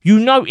 you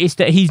notice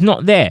that he's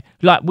not there.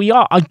 Like we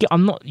are.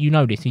 I'm not. You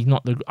know this. He's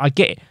not the. I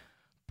get it.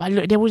 But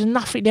look, there was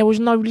nothing. There was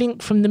no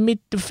link from the mid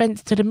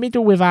defence to the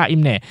middle without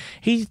him there.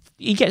 He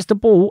gets the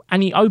ball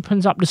and he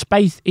opens up the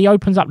space. He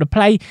opens up the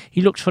play.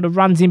 He looks for the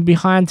runs in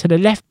behind to the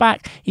left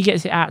back. He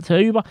gets it out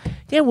to Uber.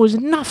 There was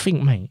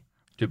nothing, mate.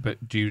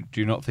 But do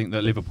you not think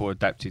that Liverpool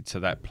adapted to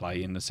that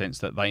play in the sense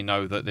that they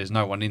know that there's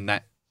no one in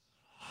that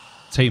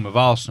team of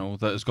Arsenal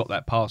that has got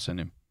that pass in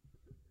him?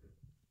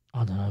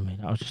 I don't know, mate.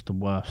 That was just the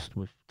worst.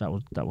 That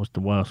was the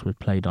worst we've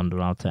played under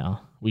Arteta.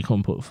 We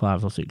couldn't put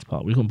 5 or 6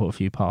 passes. We couldn't put a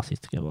few passes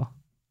together.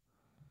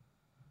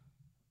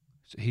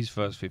 His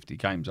first 50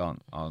 games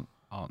aren't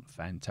aren't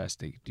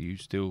fantastic, do you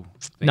still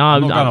think? No,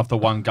 I'm not going off the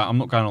one game. I'm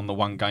not going on the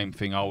one game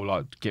thing. I'll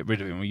like get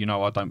rid of him. You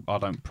know, I don't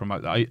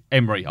promote that.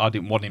 Emery, I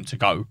didn't want him to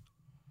go,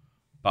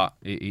 but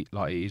it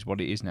is what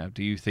it is now.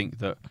 Do you think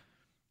that?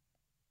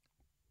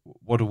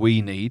 What do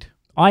we need?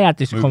 I had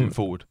this moving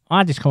forward. I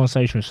had this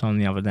conversation with someone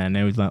the other day, and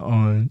they was like,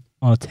 "Oh,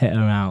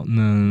 Arteta out."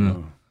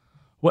 No.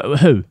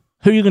 Who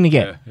are you going to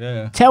get?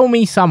 Yeah. Tell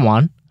me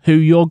someone who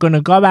you're going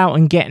to go out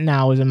and get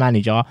now as a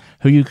manager,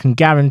 who you can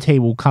guarantee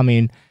will come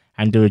in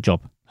and do a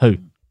job. Who?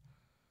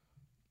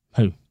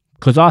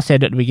 Because I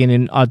said at the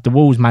beginning, the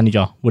Wolves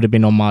manager would have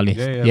been on my list.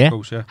 Yeah, of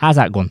course, yeah. How's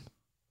that gone?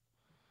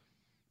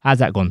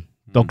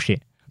 Dog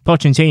shit.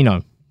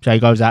 Pochettino, so he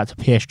goes out to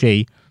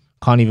PSG,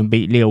 can't even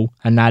beat Lille,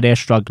 and now they're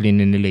struggling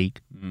in the league.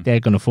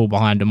 They're going to fall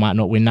behind and might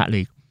not win that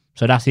league.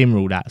 So that's him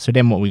ruled out. So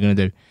then what are we going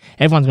to do?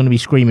 Everyone's going to be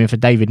screaming for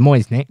David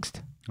Moyes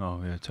next.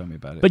 Oh, yeah, tell me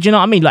about it. But you know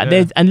what I mean?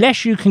 Like,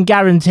 unless you can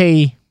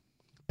guarantee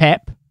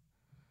Pep,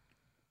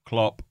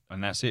 Klopp,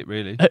 and that's it,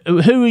 really.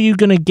 Who are you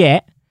going to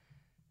get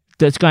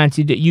that's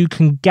guaranteed that you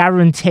can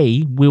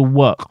guarantee will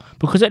work?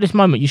 Because at this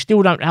moment,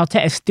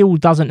 Arteta still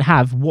doesn't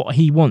have what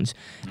he wants.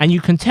 And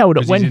you can tell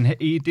that when...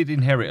 he did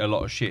inherit a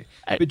lot of shit.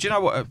 But do you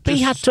know what?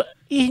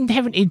 He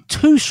inherited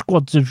 2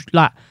 squads of,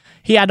 like...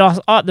 He had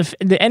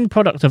the end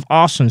product of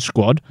Arsenal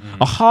squad,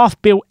 a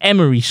half-built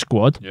Emery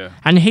squad,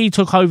 and he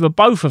took over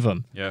both of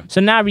them. Yeah.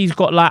 So now he's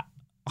got like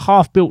a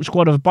half-built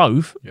squad of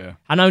both,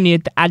 and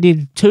only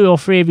added 2 or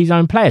 3 of his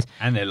own players.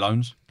 And their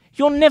loans.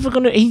 He's never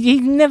gonna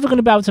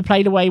be able to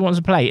play the way he wants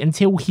to play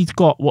until he's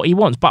got what he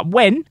wants. But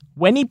when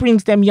he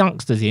brings them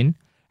youngsters in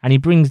and he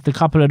brings the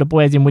couple of the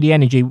boys in with the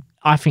energy,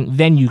 I think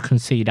then you can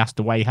see that's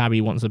the way Harry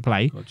wants to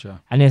play.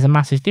 Gotcha. And there's a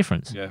massive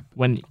difference. Yeah.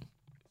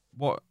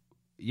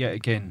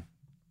 Again.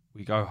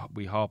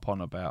 We harp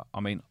on about. I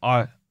mean,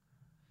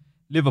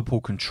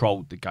 Liverpool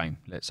controlled the game.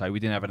 Let's say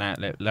we didn't have an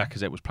outlet.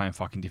 Lacazette was playing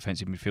fucking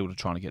defensive midfielder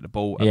trying to get the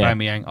ball. Yeah.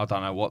 Aubameyang, I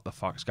don't know what the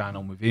fuck's going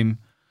on with him.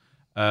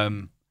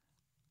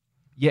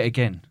 Yet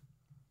again,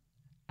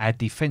 our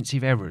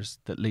defensive errors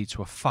that lead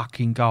to a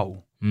fucking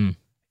goal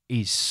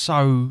is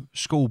so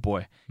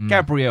schoolboy.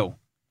 Gabriel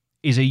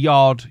is a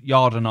yard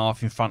and a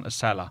half in front of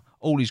Salah.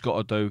 All he's got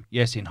to do,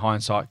 yes, in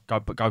hindsight,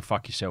 go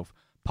fuck yourself.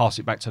 Pass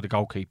it back to the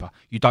goalkeeper.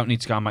 You don't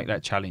need to go and make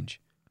that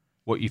challenge.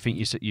 What you think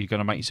you're going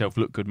to make yourself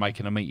look good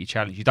making a meaty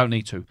challenge. You don't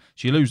need to.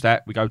 So you lose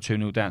that, we go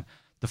 2-0 down.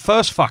 The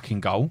first fucking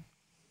goal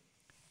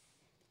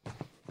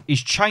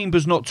is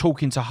Chambers not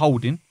talking to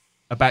Holding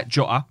about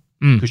Jota,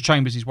 because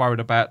Chambers is worried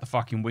about the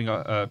fucking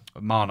winger,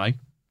 Mane.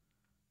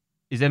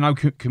 Is there no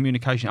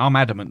communication? I'm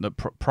adamant that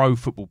pro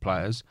football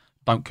players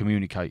don't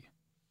communicate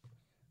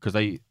because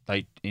they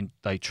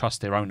trust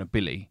their own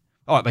ability.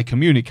 All right, they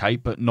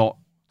communicate, but not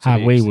how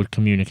we would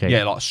communicate.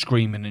 Yeah, like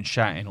screaming and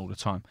shouting all the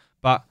time.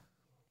 But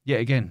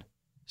yet again,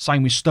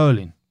 same with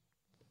Sterling.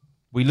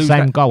 We lose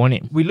same goal,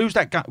 isn't it? We lose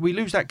that game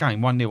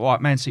 1-0. All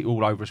right, Man City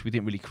all over us. We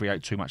didn't really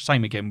create too much.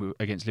 Same again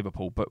against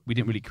Liverpool, but we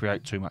didn't really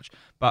create too much.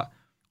 But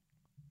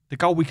the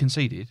goal we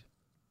conceded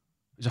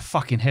is a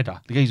fucking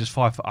header. The geezer's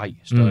 5'8",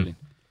 Sterling.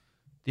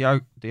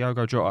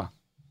 Diogo Jota,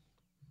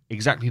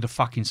 exactly the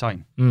fucking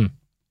same.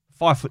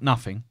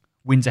 5'0",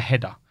 wins a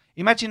header.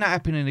 Imagine that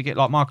happening again,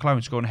 like Michael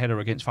Owen scoring a header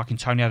against fucking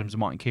Tony Adams and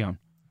Martin Keown.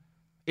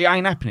 It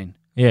ain't happening.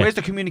 Yeah. Where's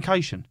the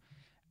communication?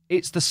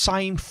 It's the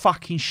same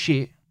fucking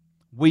shit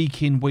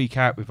week in, week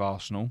out with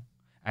Arsenal,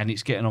 and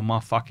it's getting on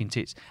my fucking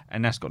tits.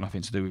 And that's got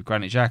nothing to do with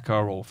Granit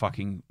Xhaka or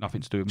fucking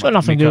nothing to do with... It's got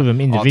nothing to do with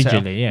them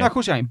individually, yeah. No, of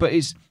course it ain't. But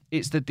it's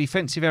the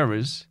defensive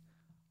errors,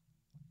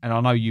 and I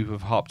know you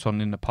have harped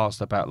on in the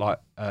past about like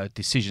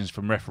decisions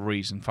from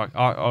referees, and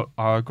I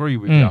agree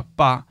with you.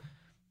 But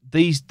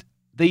these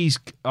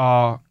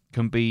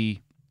can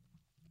be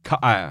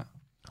cut out.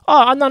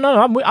 Oh no!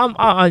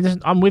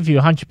 I'm with you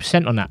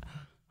 100% on that.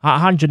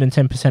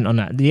 110% on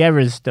that. The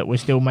errors that we're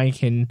still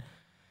making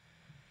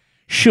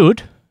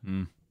should,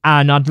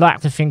 and I'd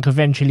like to think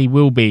eventually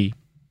will be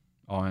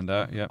ironed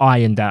out.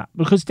 Yeah,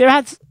 because there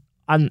has.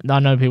 I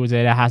know people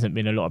say there hasn't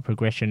been a lot of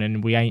progression,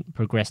 and we ain't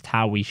progressed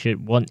how we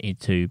should wanted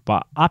to.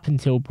 But up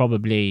until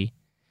probably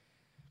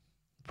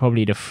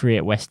the 3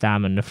 at West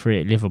Ham and the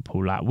 3 at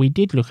Liverpool, like we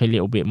did look a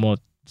little bit more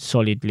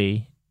solid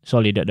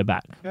at the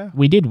back. Yeah.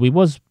 We did. We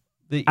was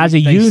as a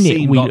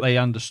unit. They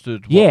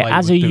understood.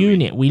 As a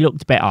unit, we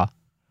looked better.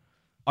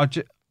 I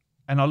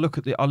look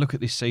at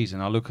this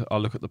season. I look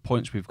at the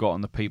points we've got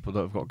and the people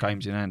that have got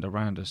games in hand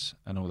around us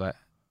and all that.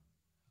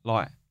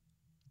 Like,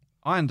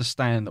 I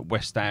understand that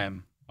West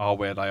Ham are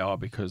where they are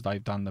because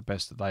they've done the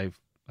best that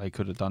they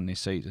could have done this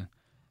season.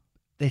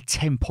 They're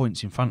 10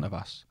 points in front of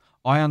us.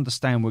 I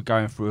understand we're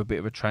going through a bit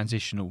of a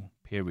transitional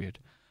period,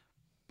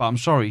 but I'm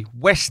sorry,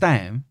 West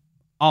Ham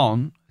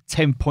aren't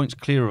 10 points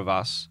clear of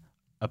us,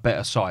 a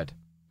better side.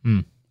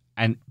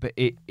 But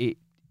it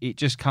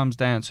just comes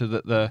down to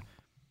the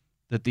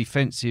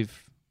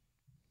defensive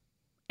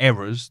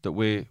errors that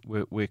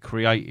we're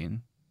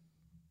creating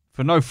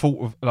for no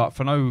fault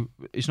of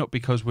it's not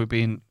because we're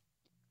being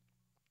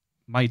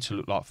made to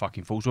look like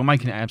fucking fools. We're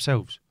making it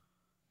ourselves.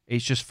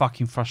 It's just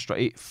fucking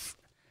frustrating.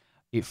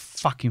 It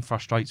fucking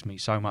frustrates me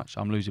so much.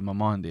 I'm losing my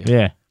mind here.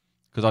 Yeah.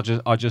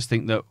 because I just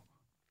think that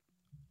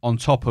on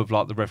top of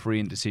like the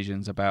refereeing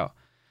decisions about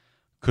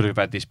could have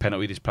had this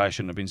penalty, this player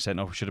shouldn't have been sent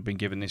off, should have been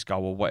given this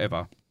goal or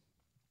whatever.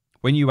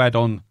 When you add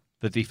on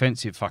the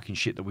defensive fucking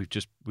shit that we've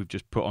just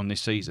put on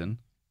this season,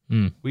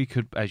 we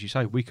could, as you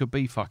say, we could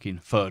be fucking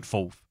third,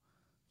 fourth.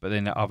 But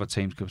then other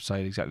teams could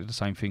say exactly the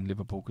same thing.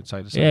 Liverpool could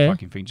say the same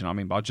fucking thing. Do you know what I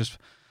mean? But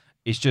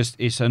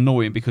it's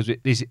annoying because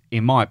this,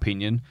 in my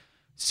opinion,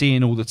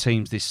 seeing all the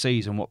teams this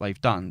season, what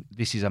they've done,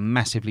 this is a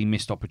massively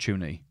missed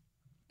opportunity.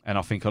 And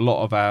I think a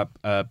lot of our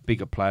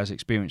bigger players,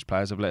 experienced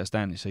players, have let us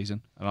down this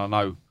season. And I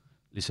know,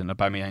 listen,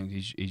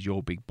 Aubameyang is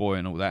your big boy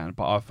and all that,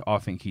 but I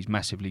think he's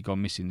massively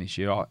gone missing this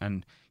year.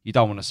 And you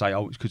don't want to say,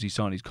 oh, it's because he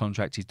signed his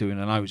contract, he's doing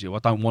an Ozil. I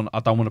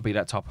don't want to be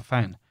that type of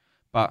fan.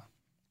 But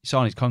he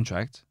signed his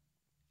contract,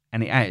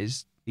 and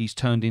he's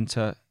turned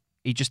into,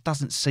 he just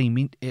doesn't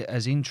seem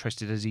as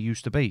interested as he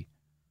used to be.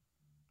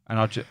 And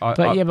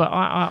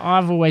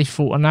I've always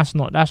thought, and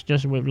that's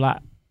just with like,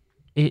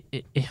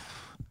 it's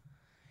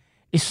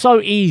so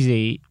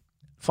easy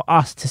for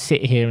us to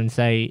sit here and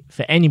say,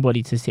 for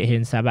anybody to sit here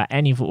and say about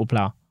any football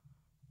player,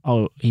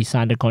 oh, he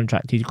signed a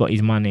contract, he's got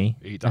his money.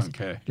 He doesn't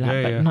care.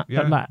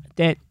 But like,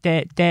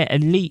 they're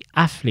elite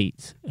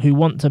athletes who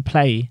want to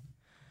play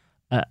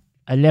at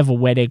a level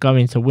where they're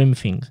going to win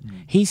things.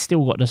 He's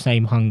still got the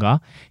same hunger.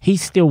 He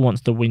still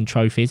wants to win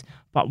trophies.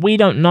 But we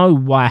don't know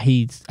why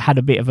he's had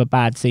a bit of a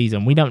bad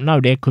season. We don't know.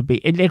 There could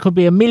be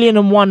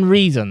 1,000,001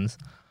 reasons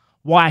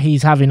why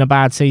he's having a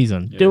bad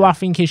season. Yeah. Do I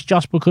think it's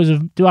just because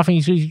of... Do I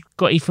think he's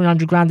got his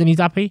 300 grand and he's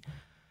happy?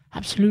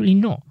 Absolutely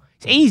not.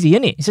 It's easy,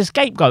 isn't it? It's a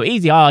scapegoat.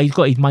 Easy. Oh, he's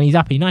got his money, he's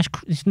happy. No,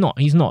 it's not.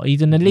 He's not.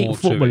 He's an elite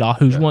footballer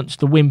who wants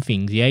to win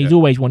things. Yeah, he's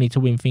always wanted to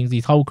win things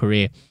his whole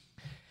career.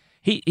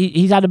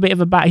 He's had a bit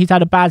of he's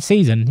had a bad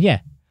season. Yeah,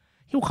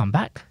 he'll come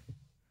back.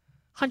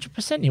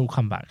 100% he'll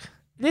come back.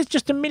 There's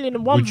just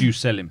 1,000,001. Would you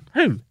sell him?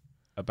 Who?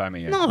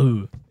 Aubameyang.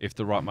 No. If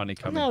the right money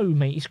comes. No,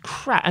 mate. It's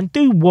crap. And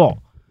do what?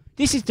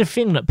 This is the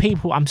thing that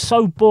I'm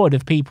so bored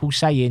of people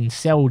saying,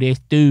 sell this,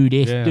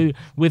 do,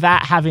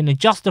 without having a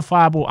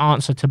justifiable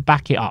answer to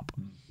back it up.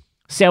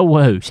 Sell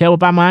who? Sell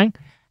Aubameyang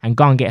and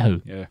go and get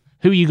who? Yeah.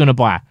 Who are you going to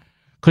buy?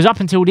 Because up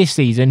until this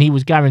season, he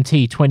was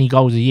guaranteed 20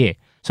 goals a year.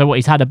 So what,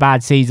 he's had a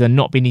bad season,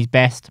 not been his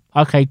best.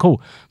 Okay,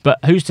 cool. But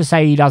who's to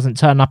say he doesn't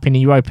turn up in the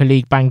Europa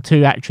League, bang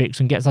 2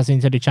 hat-tricks and gets us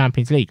into the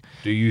Champions League?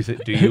 Do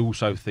you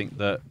also think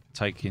that,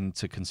 take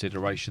into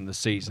consideration the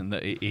season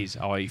that it is,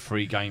 i.e.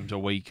 3 games a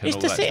week and it's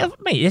all the that stuff?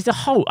 Mate, there's the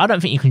whole... I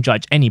don't think you can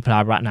judge any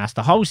player right now. It's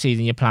the whole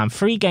season. You're playing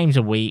 3 games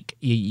a week.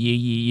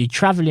 You're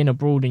travelling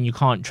abroad and you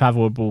can't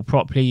travel abroad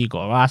properly. You've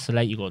got to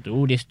isolate. You've got to do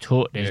all this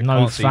talk. There's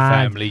no can't see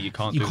fans. family. You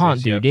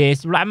can't do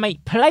this. Like,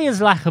 mate,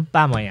 players like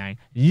Aubameyang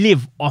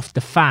live off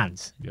the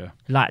fans. Yeah.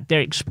 Like,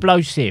 they're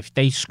explosive.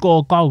 They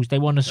score goals. They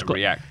want to score.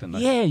 React, don't they?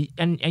 Yeah,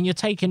 and you're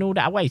taking all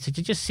that away. So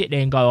to just sit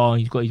there and go, oh,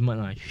 he's got his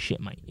money. Like, shit,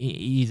 mate.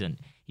 He isn't.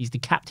 He's the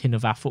captain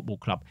of our football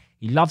club.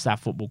 He loves our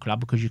football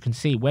club because you can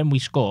see when we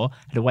score,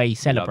 the way he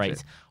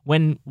celebrates.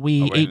 When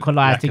we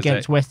equalised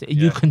against West,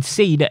 you can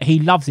see that he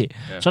loves it.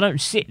 Yeah. So don't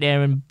sit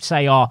there and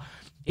say, oh,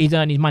 he's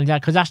earned his money,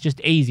 because that's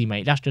just easy,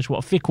 mate. That's just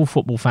what fickle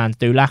football fans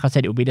do. Like I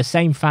said, it will be the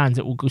same fans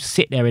that will go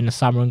sit there in the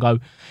summer and go,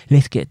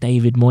 let's get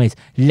David Moyes.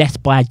 Let's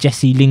buy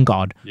Jesse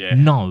Lingard. Yeah.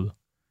 No.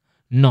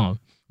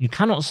 You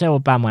cannot sell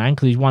Aubameyang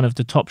because he's one of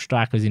the top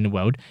strikers in the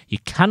world. You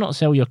cannot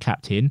sell your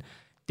captain.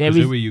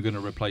 Who are you going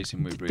to replace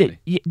him with, really?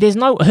 There's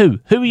no who.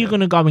 Who are you going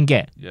to go and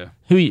get? Yeah.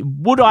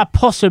 Would I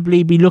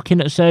possibly be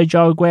looking at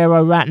Sergio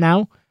Aguero right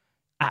now?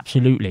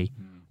 Absolutely.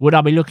 Would I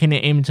be looking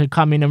at him to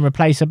come in and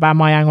replace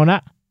Aubameyang on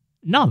that?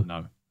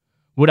 No.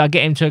 Would I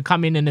get him to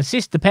come in and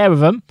assist the pair of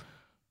them?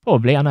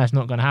 Probably. I know it's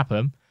not going to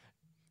happen.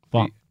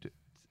 But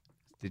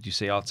did you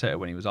see Arteta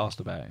when he was asked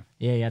about him?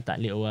 Yeah, he had that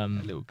little a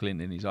little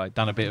glint in his eye.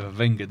 Done a bit of a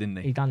Wenger, didn't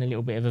he? He done a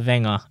little bit of a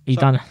Wenger.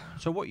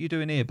 So what are you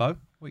doing here, Bo?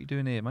 What are you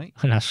doing here, mate?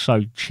 And that's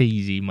so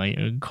cheesy, mate,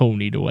 and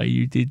corny the way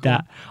you did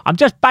that. I'm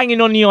just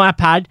banging on the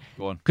iPad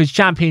because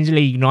Champions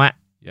League night.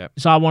 Yep.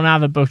 So I want to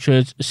have a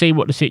butchers, see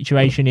what the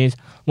situation is.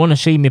 Want to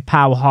see me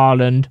pal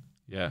Haaland.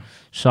 Yeah.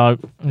 So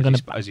I'm gonna.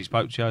 Has he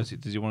spoke to you?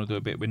 Does he want to do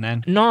a bit with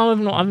Nan? No,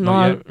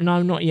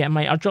 not yet,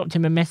 mate. I dropped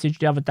him a message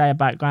the other day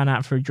about going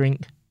out for a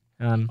drink.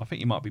 I think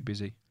you might be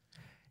busy.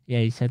 Yeah,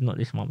 he said not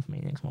this month,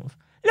 mate, next month.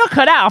 Look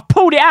at that! I've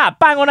pulled it out.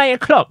 Bang on 8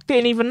 o'clock.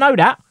 Didn't even know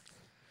that.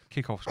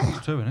 Kick-off's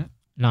 2, isn't it?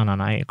 No,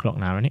 8 o'clock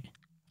now, isn't it?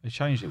 They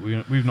changed it.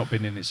 We've not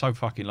been in it so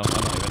fucking long. I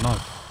don't even know.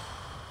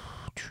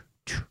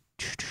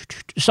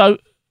 So,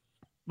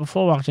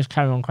 before I just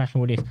carry on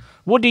cracking with this,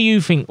 what do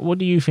you think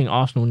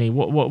Arsenal need?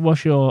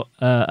 What's your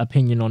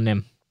opinion on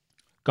them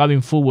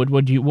going forward?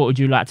 What would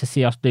you like to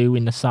see us do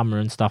in the summer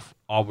and stuff?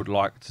 I would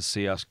like to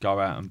see us go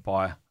out and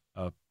buy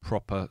a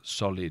proper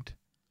solid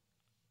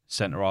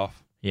centre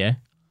half. Yeah.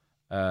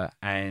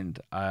 And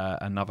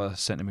another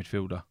centre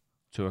midfielder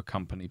to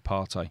accompany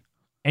Partey.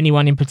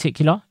 Anyone in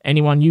particular?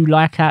 Anyone you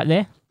like out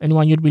there?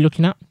 Anyone you'd be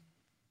looking at?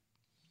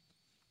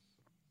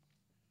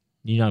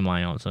 You know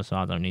my answer, so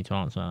I don't need to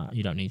answer.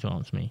 You don't need to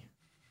answer me.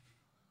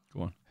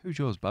 Go on. Who's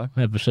yours, Bo?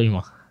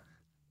 Basuma.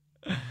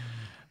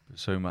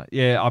 Basuma.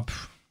 Yeah,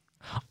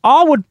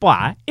 I would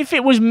buy, if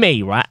it was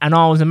me, right, and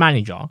I was a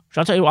manager,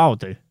 shall I tell you what I would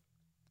do?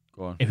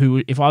 Go on.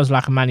 If I was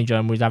like a manager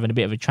and was having a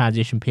bit of a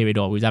transition period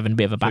or was having a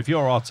bit of a So if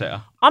you're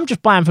Arteta, I'm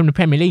just buying from the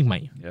Premier League,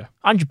 mate. yeah,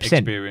 100%.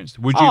 experienced.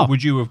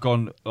 Would you have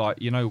gone like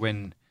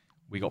when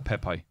we got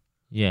Pepe?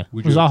 Yeah.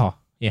 Would Was you- Zaha?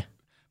 Yeah.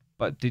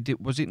 But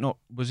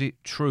was it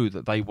true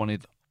that they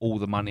wanted all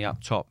the money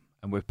up top,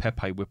 and with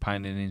Pepe we're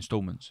paying in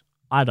instalments?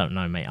 I don't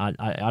know, mate.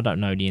 I don't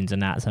know the ins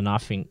and outs, and I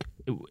think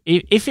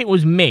if it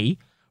was me,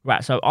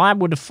 right. So I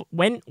would have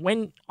when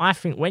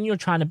you're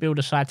trying to build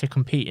a side to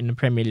compete in the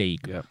Premier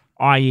League, Yeah.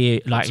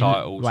 i.e. like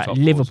titles, right, top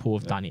Liverpool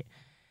fours, have done it.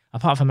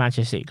 Apart from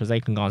Manchester City, because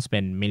they can go and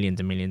spend millions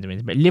and millions and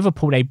millions. But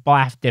Liverpool,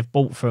 they've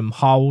bought from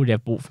Hull,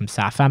 they've bought from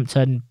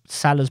Southampton.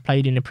 Salah's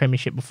played in the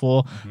Premiership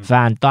before.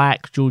 Van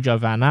Dijk, Giorgio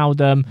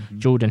Wijnaldum,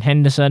 Jordan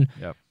Henderson.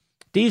 Yep.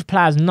 These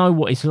players know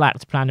what it's like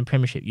to play in the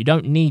Premiership. You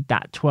don't need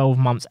that 12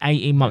 months,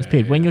 18 months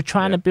period. When you're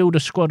trying to build a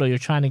squad or you're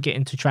trying to get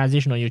into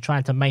transition or you're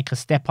trying to make a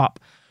step up,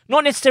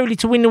 not necessarily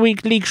to win the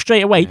league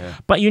straight away,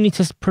 but you need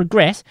to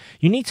progress.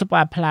 You need to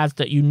buy players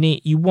that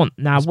you want.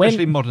 Now,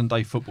 especially modern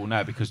day football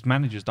now, because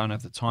managers don't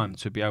have the time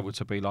to be able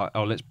to be like,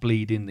 oh, let's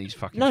bleed in these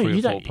fucking 3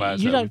 or 4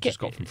 players that we've just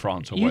got from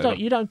France or whatever.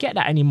 You don't get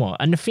that anymore.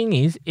 And the thing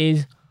is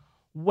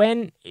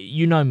when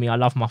you know me, I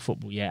love my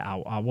football. Yeah,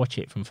 I watch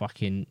it from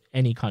fucking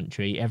any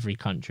country, every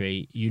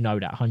country. You know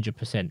that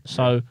 100%.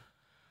 So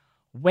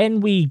when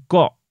we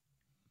got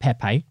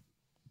Pepe,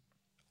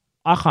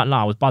 I can't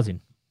lie, I was buzzing.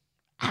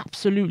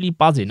 Absolutely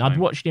buzzing. I'd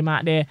watched him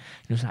out there and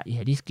it was like,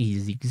 yeah, this guy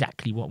is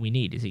exactly what we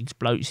need. He's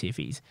explosive,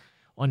 he's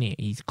on it,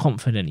 he's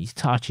confident, he's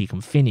touchy, he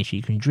can finish,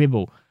 he can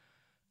dribble.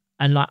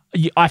 And like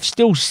I've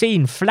still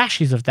seen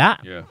flashes of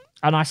that. Yeah.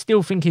 And I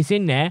still think it's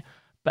in there.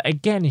 But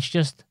again, it's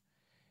just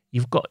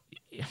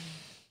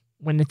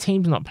when the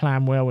team's not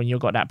playing well, when you've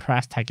got that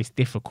price tag, it's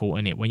difficult,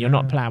 isn't it? When you're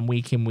not playing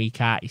week in,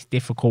 week out, it's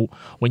difficult.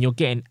 When you're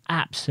getting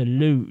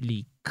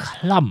absolutely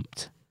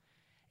clumped,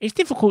 it's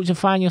difficult to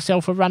find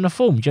yourself a run of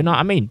form. Do you know what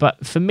I mean?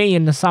 But for me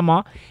in the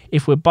summer,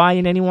 if we're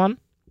buying anyone,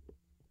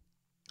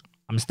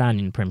 I'm standing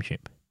in the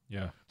Premiership.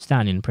 Yeah.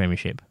 Standing in the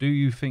Premiership. Do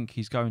you think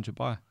he's going to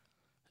buy?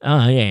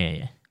 Oh,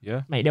 yeah.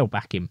 Yeah? Mate, they'll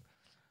back him.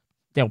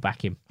 They'll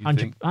back him. You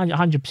think?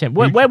 100%.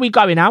 Where are we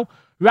going now?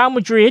 Real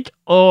Madrid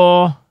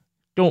or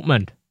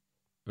Dortmund?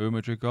 Who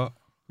Madrid got?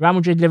 Real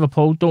Madrid,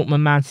 Liverpool,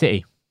 Dortmund, Man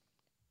City.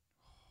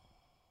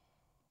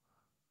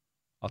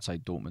 I'd say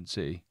Dortmund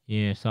City.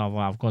 Yeah, so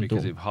I've gone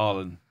because Dortmund. if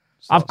Haaland...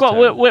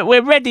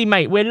 We're ready,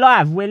 mate. We're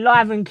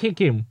live and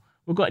kicking.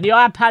 We've got the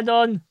iPad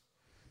on.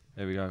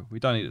 There we go. We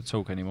don't need to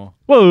talk anymore.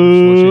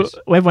 Whoa!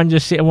 Everyone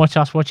just sit and watch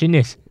us watching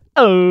this.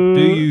 Oh. Do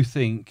you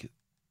think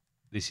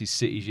this is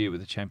City's year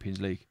with the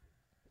Champions League?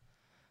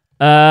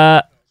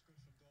 I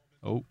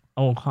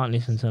Oh, can't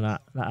listen to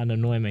that. That'd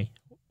annoy me.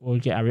 We'll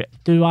get a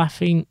Do I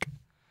think?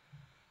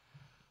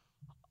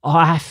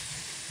 I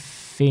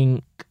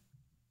think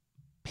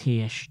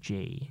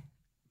PSG.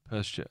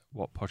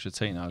 what,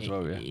 Pochettino as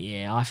well, yeah?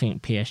 Yeah, I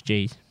think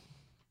PSG.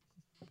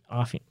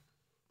 I think.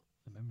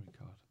 The memory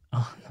card.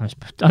 Oh, no,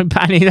 don't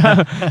panic. No.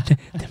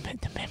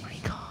 the memory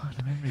card.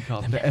 The memory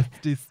card. The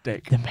FD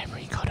stick. The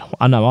memory card.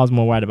 I know. I was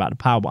more worried about the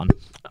power button.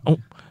 Oh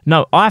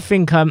no, I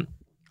think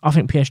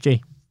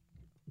PSG.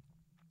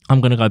 I'm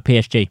gonna go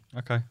PSG.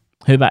 Okay.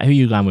 Who are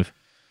you going with?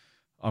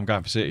 I'm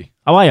going for City.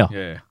 Oh, are you?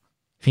 Yeah.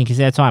 Think it's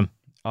their time?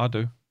 I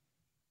do.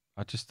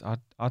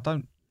 I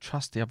don't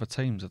trust the other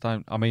teams.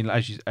 I mean,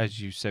 as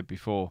you said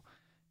before,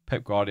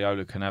 Pep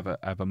Guardiola can have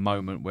a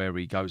moment where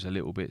he goes a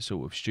little bit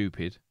sort of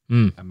stupid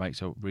and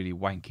makes a really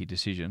wanky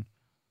decision.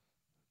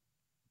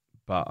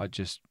 But I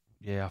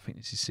think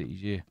this is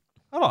City's year.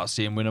 I like to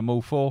see him win them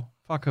all 4.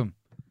 Fuck them.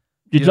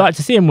 You'd like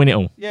to see him win it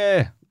all?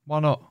 Yeah,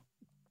 why not?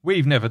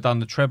 We've never done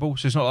the treble,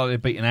 so it's not like they're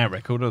beating our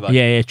record, are they?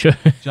 Yeah, true. Do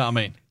you know what I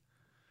mean?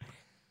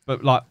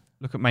 But like,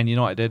 look at Man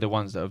United; they're the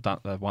ones that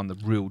have won the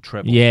real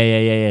treble.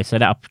 Yeah. So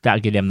that'll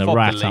give them the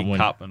right the League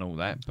Cup and all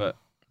that. But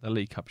the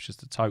League Cup's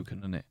just a token,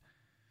 isn't it?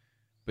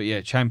 But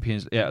yeah,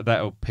 Champions. Yeah,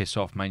 that'll piss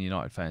off Man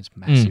United fans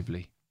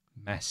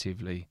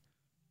massively.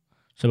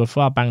 So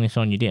before I bang this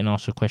on, you didn't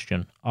ask a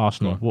question.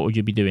 Arsenal, what would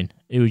you be doing?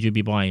 Who would you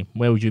be buying?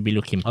 Where would you be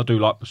looking? I do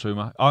like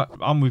Basuma.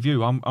 I'm with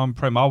you. I'm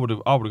Prem. I would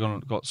have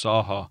got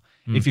Zaha.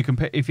 If you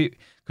compare,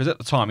 because at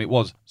the time it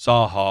was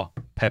Zaha,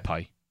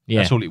 Pepe. Yeah.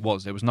 That's all it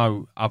was. There was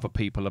no other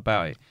people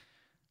about it.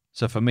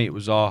 So for me, it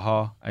was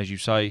Zaha, as you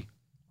say,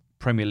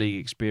 Premier League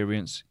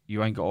experience.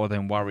 You ain't got to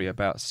then worry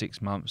about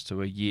 6 months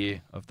to a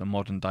year of the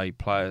modern day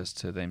players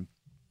to then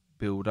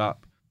build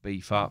up,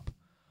 beef up.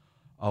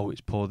 Oh,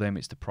 it's poor them.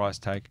 It's the price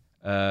tag.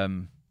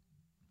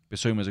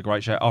 Basuma's a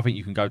great shout. I think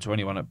you can go to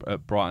anyone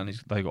at Brighton.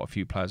 They've got a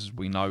few players, as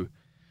we know.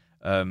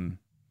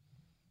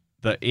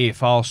 That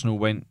if Arsenal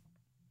went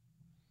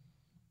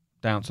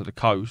down to the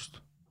coast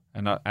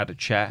and had a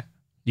chat,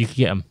 you could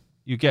get them.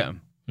 You get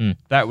them.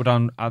 That would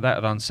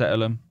unsettle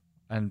them,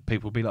 and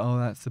people would be like, "Oh,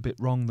 that's a bit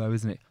wrong, though,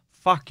 isn't it?"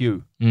 Fuck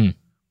you. Do you know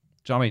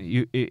what I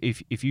mean?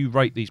 If you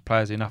rate these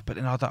players enough, but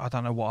then I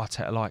don't know what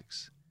Arteta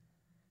likes,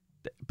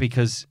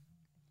 because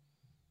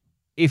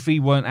if he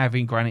weren't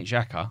having Granit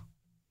Xhaka,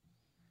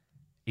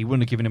 he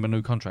wouldn't have given him a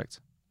new contract.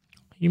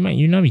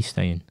 You know he's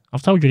staying.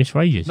 I've told you this for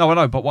ages. No, I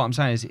know, but what I'm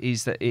saying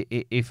is that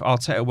if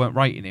Arteta weren't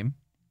rating him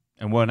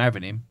and weren't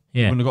having him,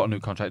 he wouldn't have got a new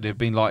contract. It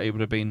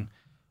would have been,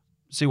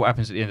 see what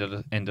happens at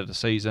the end of the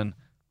season.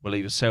 We'll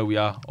either sell you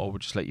or we'll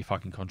just let your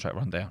fucking contract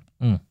run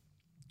down.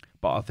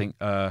 But I think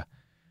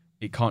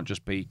it can't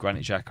just be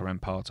Granit Xhaka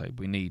and Partey.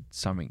 We need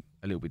something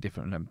a little bit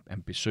different. And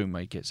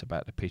Bissouma gets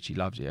about the pitch. He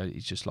loves it.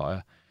 He's just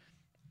like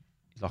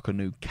a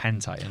new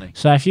Kante, isn't he?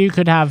 So if you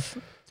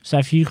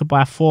could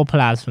buy 4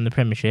 players from the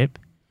Premiership,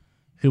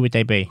 who would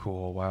they be?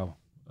 Oh, wow.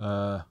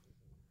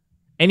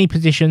 Any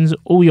positions,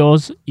 all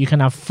yours. You can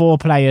have 4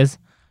 players.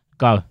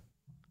 Go.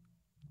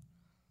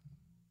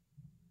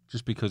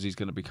 Just because he's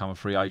going to become a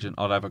free agent,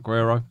 I'd have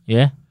Aguero.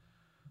 Yeah.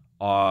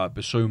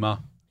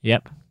 Bissouma.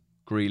 Yep.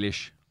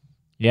 Grealish.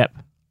 Yep.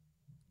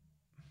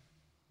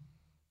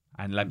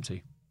 And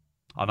Lamptey.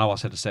 I know I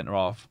said a centre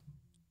half,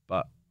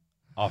 but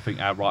I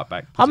think our right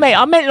back. I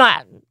meant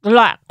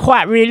like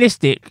quite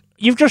realistic.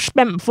 You've just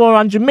spent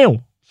 400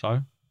 mil.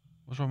 So,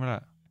 what's wrong with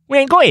that? We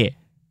ain't got it.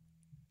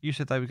 You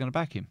said they were going to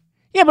back him.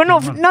 Yeah, but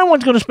no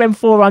one's going to spend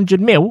 400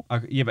 mil.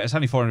 Okay, yeah, but it's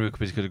only 400 mil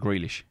because of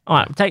Grealish. All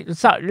right, take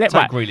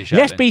Grealish out.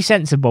 Let's be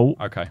sensible.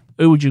 Okay.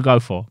 Who would you go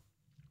for?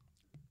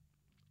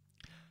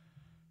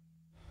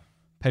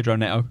 Pedro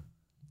Neto.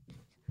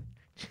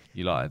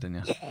 You like it,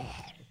 didn't you?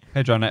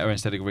 Pedro Neto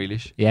instead of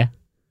Grealish. Yeah.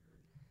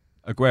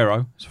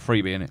 Aguero, it's a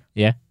freebie, isn't it?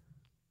 Yeah.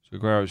 So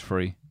Aguero's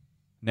free.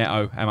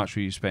 Neto, how much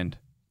will you spend?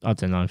 I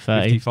don't know,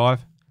 30.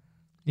 55?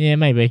 Yeah,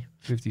 maybe.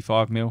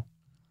 55 mil.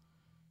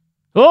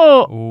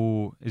 Oh!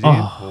 Oh, is it in?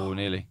 Oh,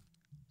 nearly.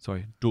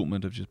 Sorry,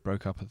 Dortmund have just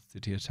broke up a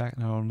City attack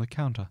now on the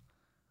counter.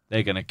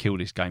 They're going to kill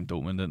this game,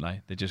 Dortmund, aren't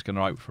they? They're just going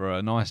to hope for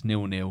a nice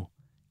 0-0,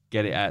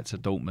 get it out to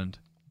Dortmund.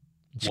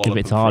 Just give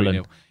it to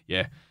Haaland.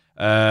 Yeah.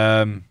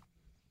 At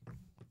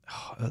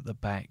the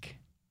back.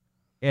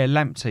 Yeah,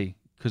 Lamptey.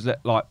 Because,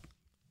 like,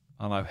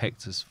 I know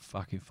Hector's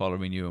fucking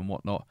following you and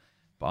whatnot,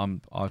 but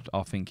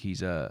I think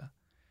he's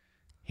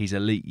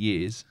elite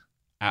years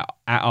at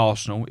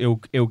Arsenal.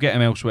 He'll get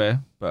him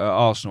elsewhere, but at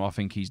Arsenal, I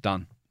think he's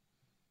done.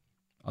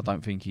 I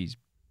don't think he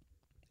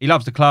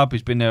loves the club.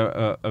 He's been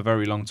there a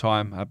very long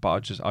time,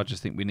 but I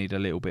just think we need a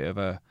little bit of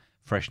a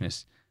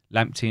freshness.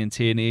 Lamptey and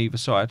Tierney either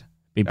side.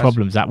 Be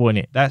problems, that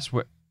wouldn't it? That's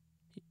what.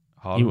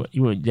 You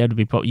wouldn't. There'd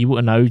be. You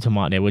wouldn't know who to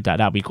mark there, would that?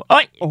 That'd be.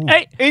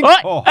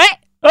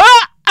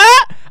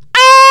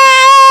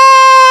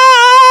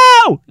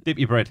 Dip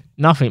your bread.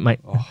 Nothing,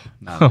 mate. Oh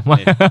no.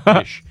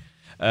 Fish.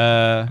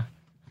 Yeah,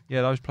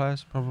 those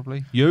players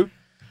probably. You?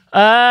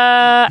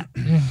 Would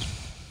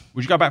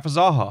you go back for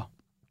Zaha?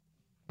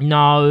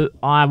 No,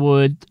 I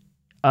would.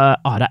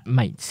 That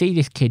mate. See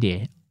this kid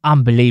here,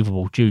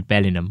 unbelievable, Jude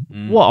Bellingham.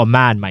 What a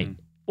man, mate.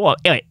 What?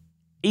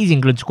 He's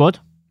England squad.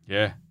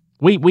 Yeah.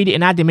 We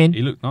didn't add him in.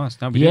 He looked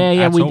nice. No, we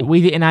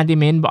didn't add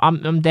him in, but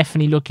I'm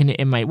definitely looking at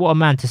him, mate. What a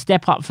man to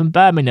step up from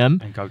Birmingham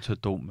and go to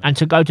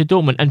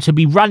Dortmund and to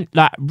be running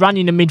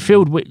the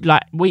midfield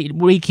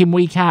week in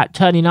week out,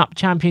 turning up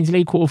Champions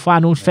League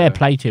quarterfinals. Yeah. Fair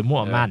play to him.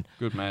 What a man.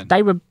 Good man.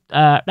 They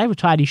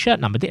retired his shirt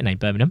number, didn't they,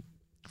 Birmingham?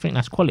 I think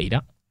that's quality.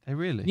 That. They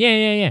really?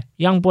 Yeah.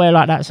 Young boy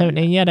like that,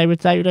 17. Yeah, they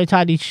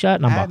retired his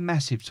shirt number. How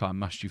massive time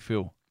must you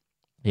feel?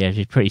 Yeah, it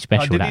was pretty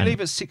special. Did he leave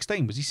at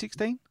 16? Was he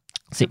 16?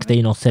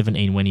 16 or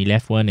 17 when he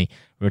left, weren't he?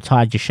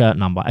 Retired your shirt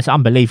number. It's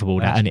unbelievable,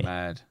 That's that, isn't it?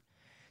 Mad.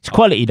 It's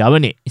quality, though,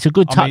 isn't it? It's a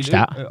good touch,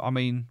 that.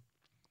 Did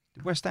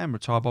West Ham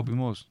retire Bobby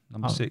Moores,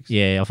 number 6?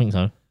 Yeah, I think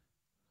so.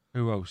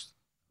 Who else?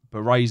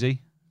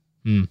 Baresi,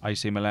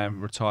 AC Milan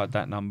retired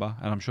that number,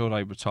 and I'm sure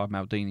they retired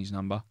Maldini's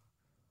number.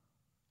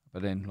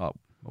 But then,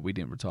 we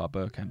didn't retire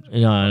Bergkamp.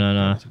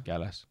 No. To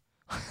Gallas.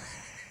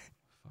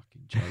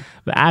 Fucking joke.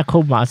 But how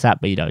cool must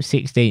that be, though?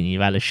 16,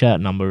 you've had a shirt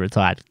number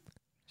retired.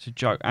 It's a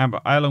joke. Amber,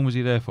 how long was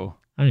he there for?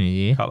 Only a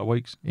year. A couple of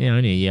weeks. Yeah,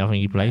 only a year. I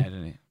think he played. Mad,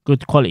 isn't it?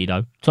 Good quality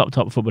though. Top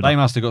footballer. They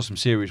must have got some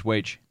serious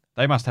wedge.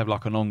 They must have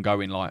an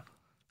ongoing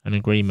an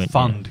agreement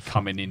fund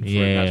coming in.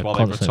 That's why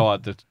they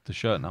retired the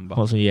shirt number.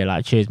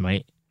 Constant, cheers,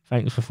 mate.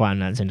 Thanks for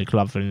financing the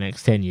club for the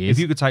next 10 years. If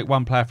you could take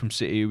one player from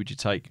City, who would you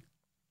take?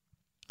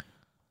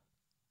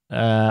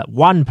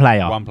 One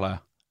player. One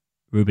player.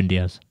 Ruben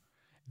Diaz.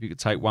 If you could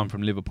take one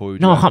from Liverpool, I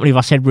can't believe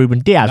I said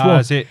Ruben Diaz. No,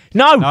 that's it.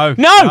 No,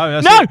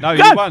 that's it. No,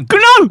 you won.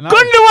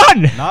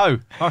 Gundogan. No,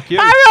 fuck you.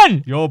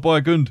 Aaron. Your boy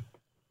Gundy.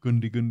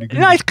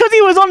 No, it's because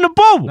he was on the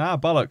ball. Nah,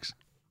 bollocks.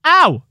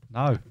 Ow.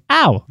 No.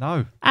 Ow.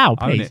 No. Ow,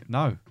 please. Own it.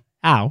 No.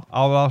 Ow.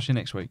 I'll ask you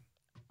next week.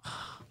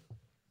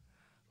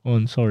 Oh,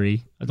 I'm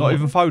sorry. Not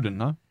even Foden,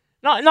 no?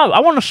 No, I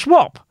want to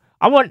swap.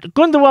 I want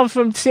Gundogan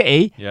from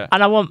City,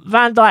 and I want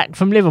Van Dijk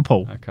from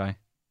Liverpool. Okay.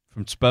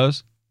 From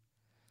Spurs?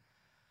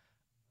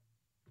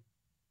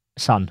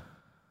 Son.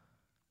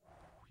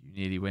 You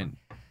nearly went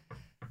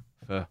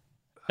for...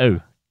 Who?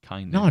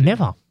 Kane. No,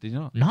 never. Did you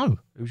not? No.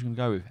 Who was you going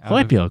to go with?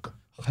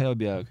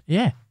 Højbjerg.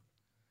 Yeah.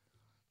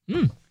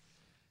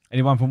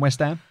 Anyone from West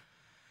Ham?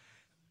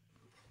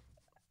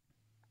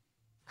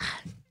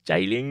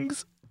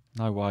 Jailings?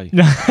 No way.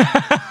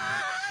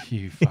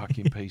 You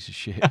fucking piece of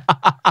shit.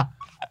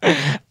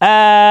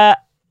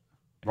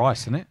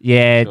 Rice, isn't it?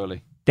 Yeah.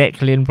 Surely.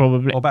 Declan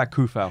probably. What about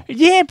Kufal?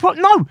 Yeah,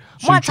 no.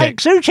 Might take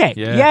Souček.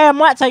 Yeah, I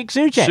might take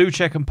Souček.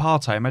 Souček and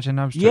Partey. Imagine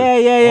those two.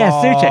 Yeah.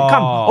 Oh. Souček.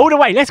 Come all the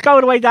way. Let's go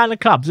all the way down the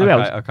clubs. Who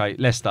else? Okay.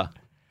 Leicester.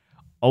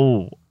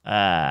 Oh.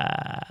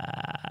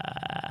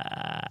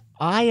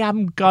 I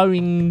am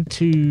going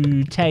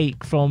to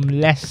take from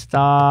Leicester.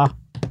 I've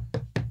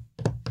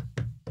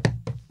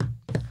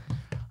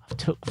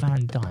took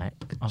Van Dijk.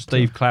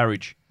 Steve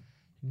Claridge.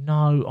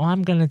 No,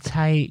 I'm going to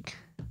take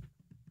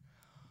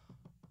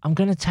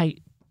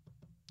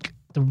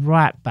the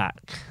right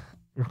back,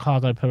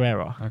 Ricardo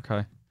Pereira.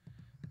 Okay.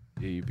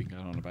 Yeah, you've been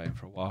going on about him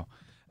for a while.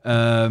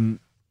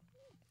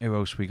 Who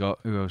else we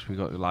got?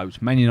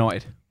 Loads. Man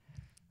United.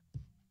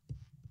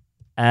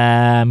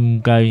 I'm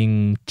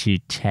going to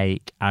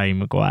take Harry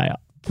Maguire.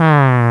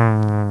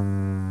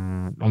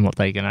 I'm not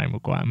taking Harry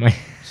Maguire, mate.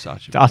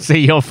 I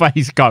see your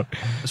face go.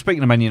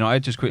 Speaking of Man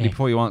United, just quickly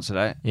before you answer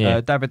that,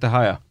 David De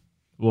Gea.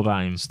 What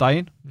about him?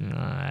 Staying?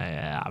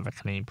 I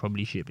reckon he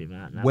probably should be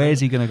that. Where's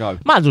he going to go?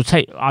 Might as well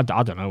take. I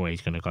don't know where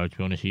he's going to go, to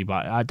be honest with you,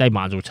 but they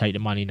might as well take the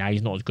money now.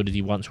 He's not as good as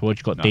he once was.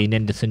 You've got Dean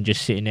Henderson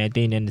just sitting there.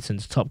 Dean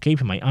Henderson's the top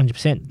keeper, mate.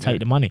 100% take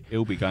the money.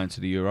 He'll be going to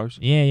the Euros.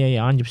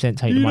 Yeah. 100%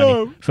 take the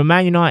money. For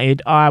Man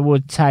United, I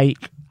would take.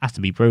 Has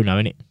to be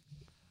Bruno, innit?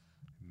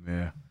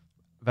 Yeah.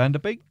 Van der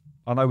Beek?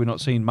 I know we're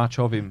not seeing much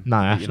of him.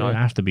 No, it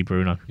has to be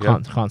Bruno. Yeah.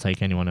 Can't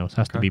take anyone else.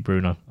 Has to be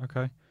Bruno.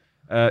 Okay.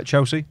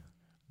 Chelsea?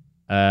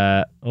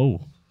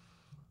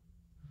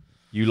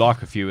 You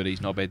like a few of these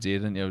knobheads here,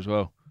 didn't you, as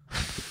well?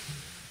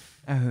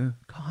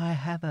 Kai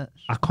Havertz.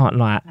 I can't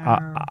lie.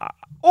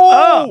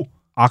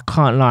 I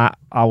can't lie.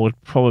 I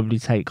would probably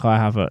take Kai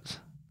Havertz.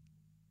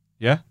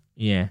 Yeah?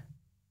 Yeah.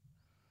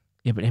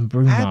 Yeah, but then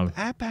Bruno.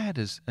 How bad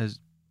has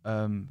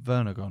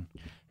Werner gone?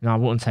 No, I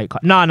wouldn't take.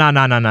 No. I know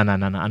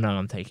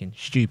I'm taking.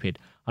 Stupid.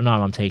 I know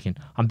I'm taking.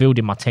 I'm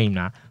building my team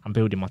now. I'm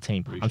taking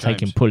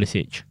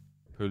Pulisic.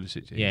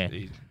 Yeah.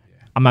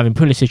 I'm having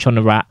Pulisic on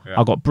the right. Yeah.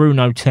 I got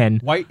Bruno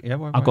 10. Wait.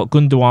 I got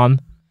Gundogan.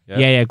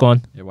 Yeah, go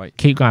on. Yeah, wait.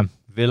 Keep going.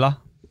 Villa.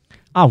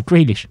 Oh,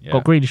 Grealish. Yeah.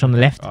 Got Grealish on the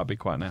left. I'll be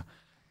quiet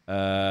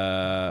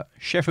now.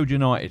 Sheffield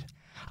United.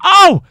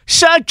 Oh,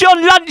 Sir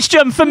John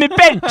Lundstrom for my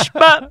bench.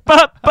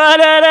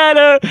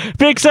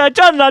 Big Sir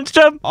John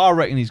Lundstrom. I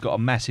reckon he's got a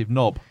massive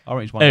knob. I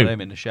reckon he's one of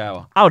them in the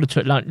shower. I would have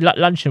took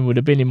Lundstrom would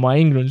have been in my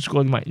England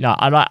squad, mate. No,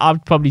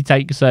 I'd probably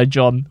take Sir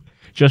John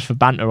just for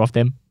banter off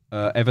them.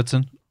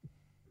 Everton.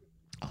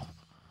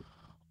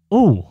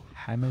 Oh.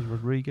 James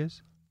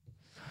Rodriguez.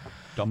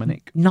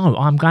 Dominic. No,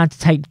 I'm going to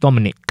take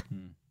Dominic.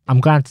 I'd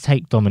like to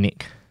take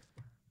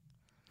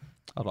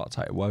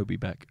Iwobi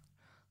back.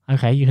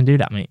 Okay, you can do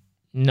that, mate.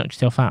 Knock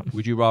yourself out.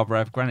 Would you rather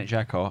have Granit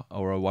Xhaka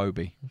or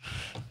Iwobi?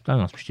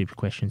 Don't ask me stupid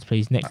questions,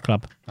 please. Next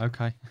club.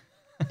 Okay.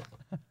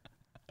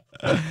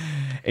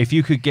 If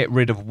you could get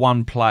rid of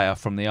one player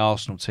from the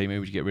Arsenal team, who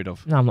would you get rid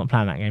of? No, I'm not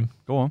playing that game.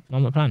 Go on.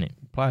 I'm not playing it.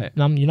 Play it.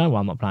 No, you know why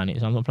I'm not playing it,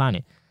 so I'm not playing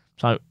it.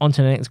 So, on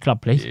to the next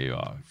club, please. You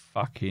are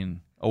fucking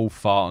all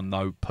fart and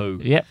no poo.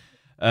 Yep.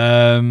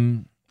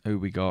 Who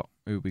we got?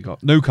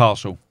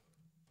 Newcastle.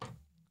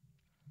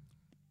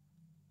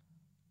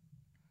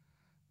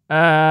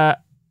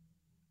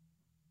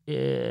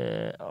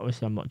 Yeah,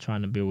 obviously I'm not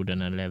trying to build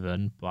an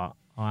 11, but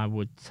I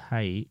would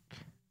take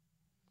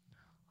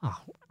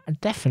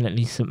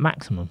definitely St.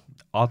 Maximum.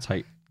 I'll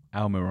take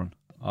Almiron.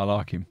 I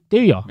like him. Do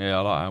you? Yeah,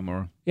 I like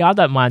Almiron. Yeah, I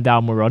don't mind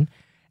Almiron.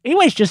 He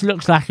always just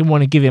looks like he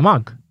want to give him a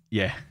hug.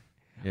 Yeah.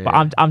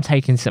 But I'm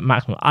taking St.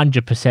 Maximum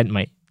 100%,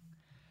 mate.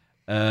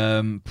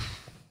 Who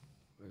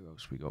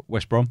else we got?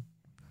 West Brom.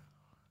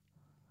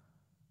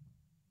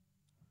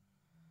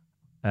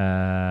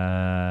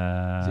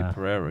 Is it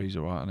Pereira? He's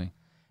alright, isn't he?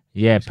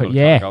 Yeah,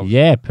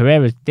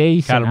 Pereira's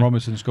decent. Callum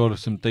Robinson scored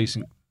some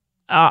decent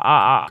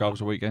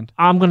goals a weekend.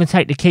 I'm going to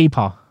take the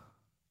keeper.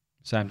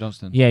 Sam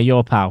Johnston. Yeah,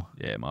 your pal.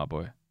 Yeah, my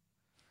boy.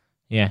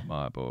 Yeah.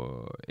 My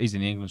boy. He's in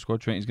the England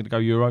squad. Trent, he's going to go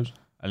Euros,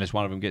 unless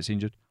one of them gets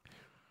injured.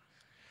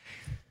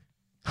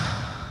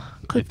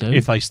 Could do.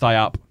 If they stay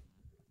up.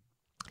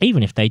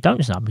 Even if they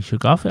don't snub, he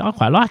should go. I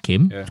quite like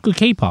him. Yeah. He's a good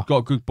keeper. Got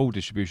a good ball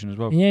distribution as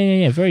well.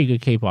 Yeah. Very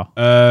good keeper.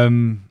 So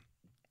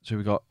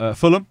we got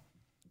Fulham.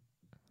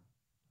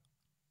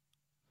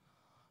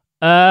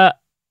 Who am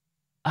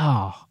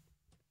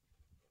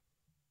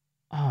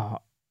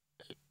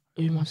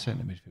I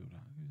centre midfielder?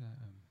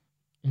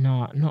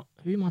 No, not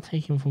who am I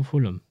taking from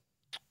Fulham?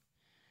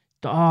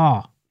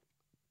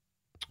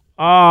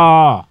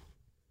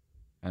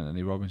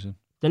 Anthony Robinson.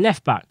 The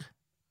left back.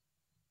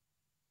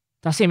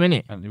 That's him,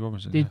 innit? Anthony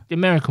Robinson. The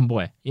American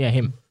boy. Yeah,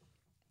 him.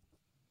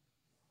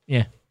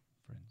 Yeah.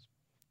 Friends.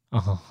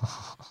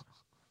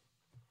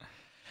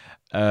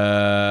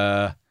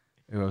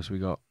 Who else we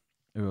got?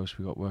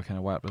 Working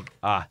our way up?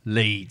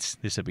 Leeds.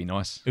 This would be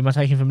nice. Who am I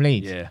taking from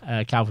Leeds?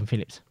 Yeah. Calvin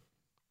Phillips.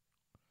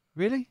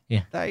 Really?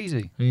 Yeah. That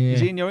easy? Yeah. Is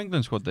he in your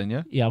England squad then,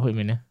 yeah? Yeah, I'll put him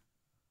in there.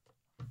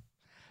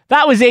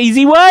 That was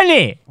easy, weren't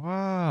it?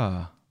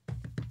 Wow.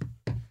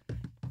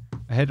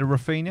 Ahead of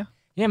Rafinha?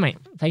 Yeah, mate.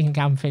 Taking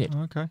Calvin Phillips.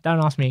 Okay.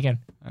 Don't ask me again.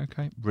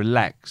 Okay.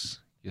 Relax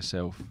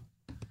yourself.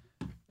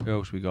 Who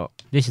else we got?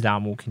 This is how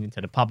I'm walking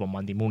into the pub on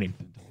Monday morning.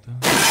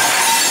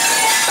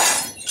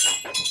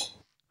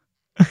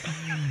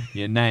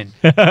 Your nan.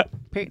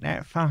 Pick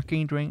that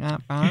fucking drink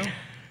up, bro.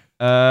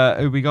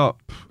 Who we got?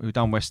 We've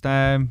done West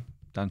Ham,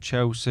 done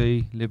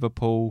Chelsea,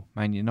 Liverpool,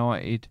 Man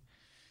United,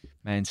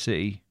 Man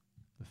City,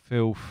 the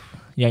filth.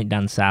 You ain't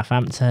done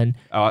Southampton.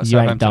 All right, You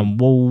ain't done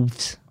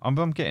Wolves. I'm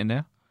getting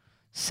there.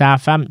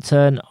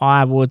 Southampton,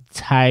 I would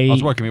take. I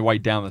was working my way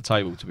down the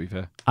table, to be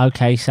fair.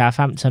 Okay,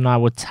 Southampton, I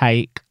would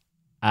take.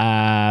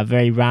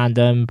 Very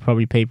random.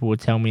 Probably people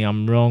would tell me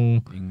I'm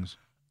wrong. Ings.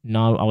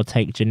 No, I would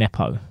take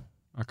Gineppo.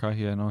 Okay,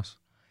 yeah, nice.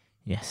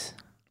 Yes.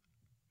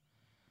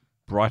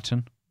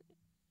 Brighton.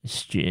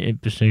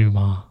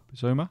 Bazuma.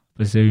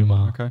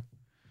 Okay.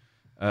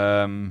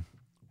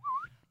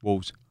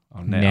 Wolves.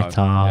 Oh, Neto.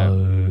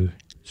 Neto. Yeah.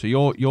 So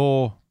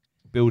you're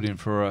building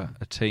for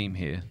a team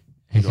here.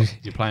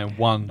 You're playing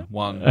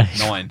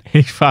 1-1-9.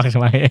 He's fucked,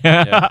 mate.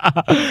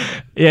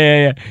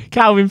 Yeah.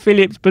 Calvin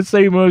Phillips,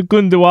 Basuma,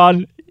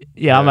 Gundogan.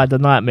 Yeah, I've had a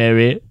nightmare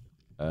here.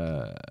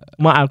 Can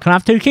I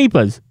have two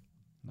keepers?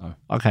 No.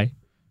 Okay.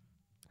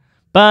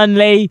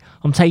 Burnley,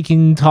 I'm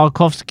taking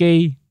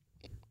Tarkovsky.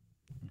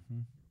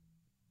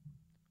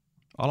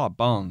 I like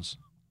Barnes.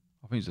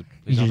 I think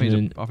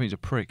he's a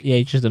prick. Yeah,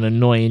 he's just an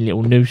annoying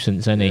little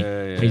nuisance, isn't he?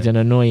 Yeah. He's an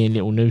annoying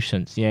little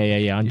nuisance. Yeah.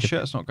 Your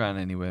shirt's not going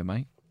anywhere,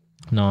 mate.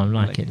 No, I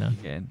like it though.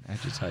 You're getting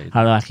agitated.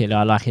 I like it.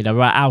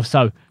 Right, Al,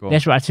 so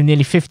let's write to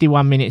nearly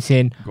 51 minutes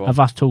in of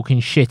us talking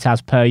shit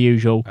as per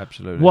usual.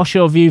 Absolutely. What's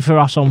your view for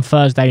us on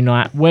Thursday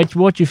night? What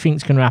do you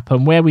think's going to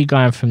happen? Where are we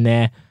going from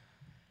there?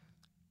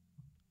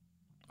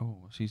 Oh,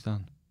 what's he's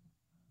done?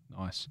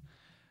 Nice.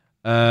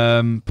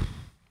 And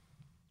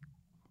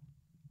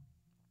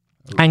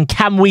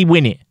can we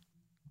win it?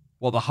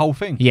 What, the whole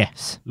thing?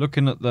 Yes.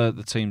 Looking at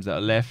the teams that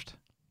are left,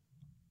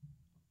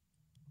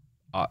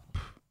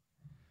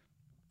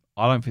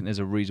 I don't think there's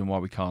a reason why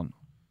we can't.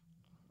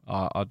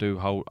 I do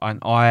hold, and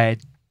I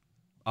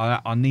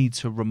need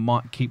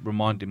to keep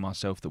reminding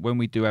myself that when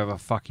we do have a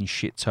fucking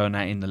shit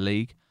turnout in the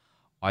league,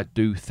 I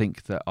do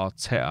think that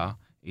Arteta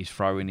is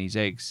throwing his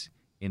eggs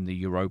in the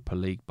Europa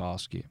League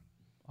basket.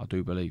 I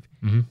do believe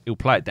he'll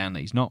play it down that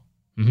he's not.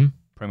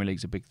 Premier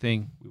League's a big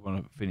thing. We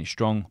want to finish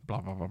strong.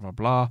 Blah blah blah blah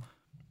blah.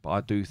 But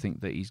I do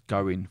think that he's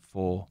going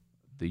for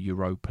the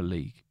Europa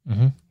League.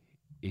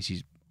 It's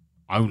his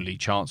only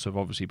chance of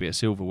obviously a bit of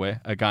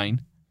silverware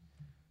again.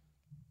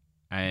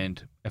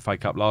 And FA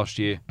Cup last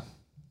year,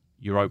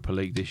 Europa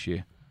League this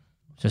year.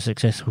 It's a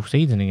successful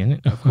season again,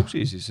 isn't it? Of course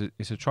it is.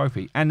 It's a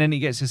trophy, and then it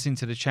gets us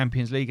into the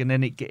Champions League, and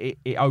then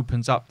it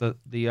opens up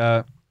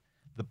the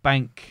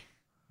bank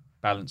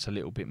balance a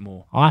little bit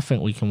more. I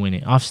think we can win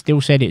it. I've still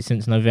said it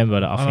since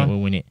November that I think we'll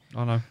win it.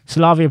 I know.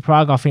 Slavia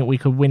Prague, I think we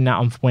could win that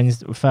on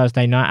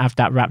Thursday night. Have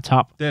that wrapped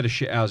up. They're the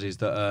shit houses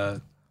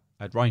that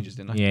had Rangers,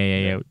 didn't they?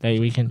 Yeah.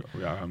 We can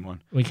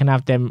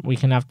have them. We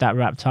can have that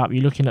wrapped up.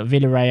 You're looking at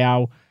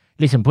Villarreal.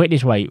 Listen, put it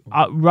this way: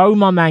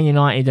 Roma, Man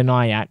United, and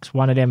Ajax.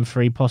 One of them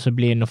three,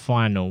 possibly in the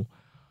final.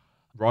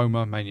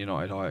 Roma, Man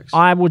United, Ajax.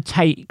 I would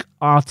take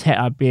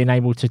Arteta being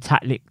able to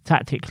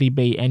tactically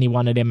beat any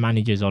one of them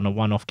managers on a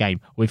one-off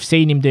game. We've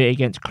seen him do it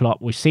against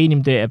Klopp. We've seen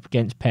him do it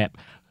against Pep.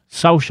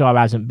 Solskjaer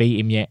hasn't beat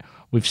him yet.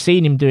 We've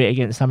seen him do it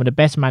against some of the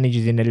best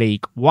managers in the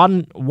league.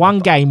 One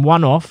game,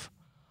 one off.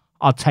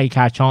 I'd take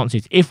our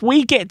chances. If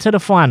we get to the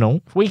final,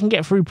 if we can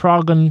get through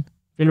Prague and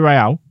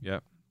Villarreal,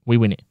 we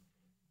win it.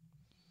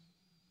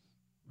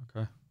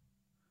 Okay.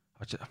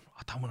 I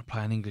don't want to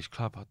play an English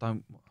club. I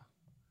don't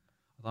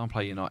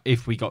play United.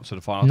 If we got to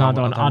the final, I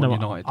don't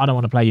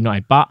want to play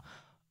United. But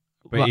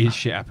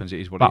shit happens.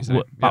 It is what it is.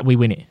 But we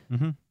win it.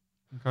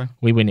 Okay.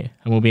 We win it,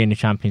 and we'll be in the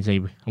Champions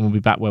League, and we'll be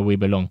back where we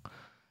belong.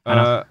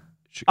 No.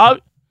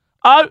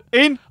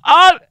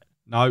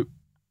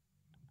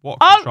 What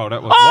control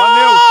that was?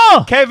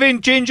 1-0.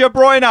 Kevin Ginger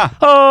Bruyne.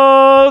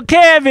 Oh,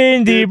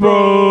 Kevin De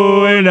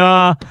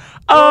Bruyne.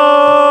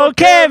 Oh,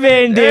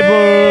 Kevin De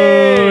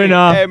Bruyne.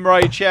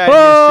 Emre Can.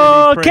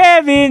 Oh,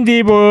 Kevin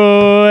De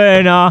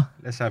Bruyne.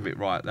 Let's have it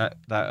right. That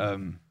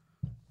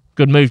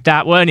good move,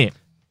 that weren't it?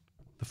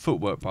 The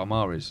footwork by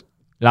Mahrez.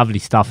 Lovely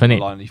stuff, isn't it?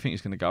 You think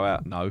it's going to go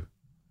out? No.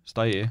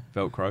 Stay here.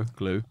 Velcro,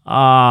 glue.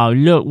 Oh,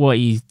 look what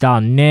he's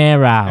done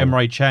there, Al.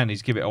 Emre Can,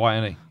 he's give it away,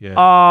 hasn't he? Yeah.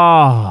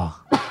 Oh,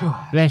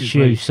 bless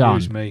you, son.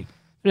 Excuse me.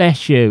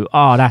 Bless you.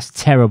 Oh, that's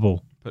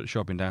terrible. Put the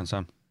shopping down,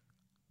 Sam.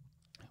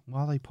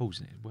 Why are they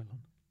pausing it? Well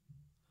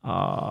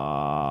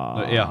on.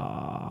 Look,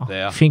 yeah.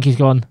 There. I think he's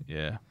gone.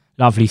 Yeah.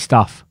 Lovely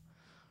stuff.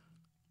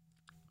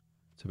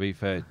 To be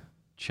fair,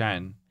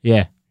 Chan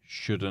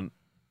shouldn't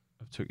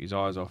have took his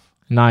eyes off.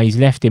 No, he's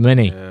left him,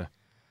 hasn't he? Yeah.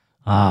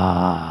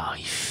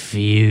 He's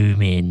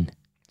fuming.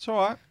 It's all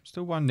right.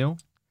 Still 1-0.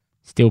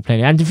 Still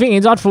playing. And the thing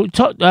is, I thought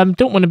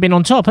Dortmund have been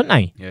on top, haven't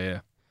they? Yeah.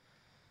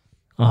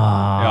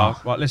 Yeah,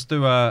 right, let's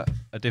do a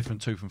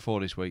different 2 from 4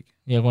 this week.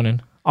 Yeah, go on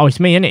in. Oh,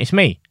 it's me, isn't it? It's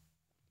me.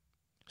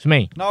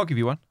 No, I'll give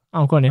you one.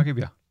 Oh, go on in. I'll give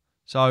you.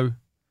 So,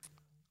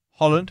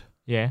 Holland.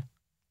 Yeah.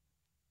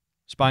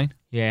 Spain.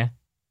 Yeah.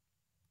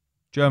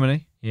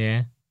 Germany.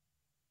 Yeah.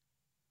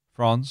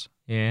 France.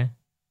 Yeah.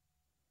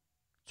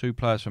 2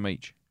 players from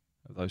each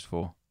of those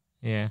 4.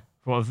 Yeah.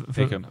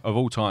 Pick 'em. Of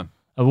all time.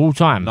 Of all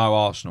time? No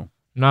Arsenal.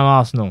 No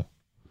Arsenal.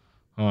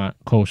 All right,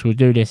 cool. So we'll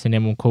do this and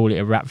then we'll call it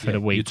a wrap for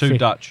the week. You're too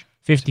Dutch.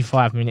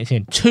 55 minutes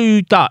in.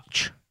 Too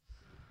Dutch.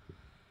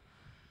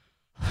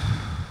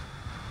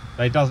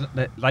 They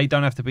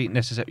don't have to be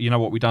necessary. You know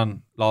what we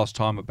done last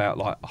time about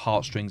like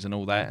heartstrings and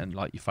all that, and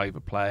like your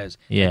favourite players.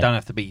 Yeah. They don't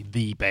have to be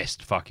the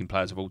best fucking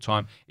players of all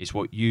time. It's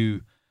what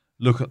you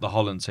look at the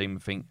Holland team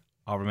and think,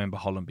 I remember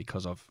Holland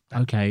because of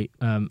that. Okay.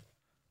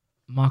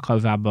 Marco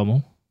van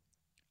Bommel.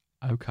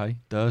 Okay,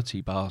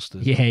 dirty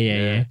bastard.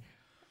 Yeah.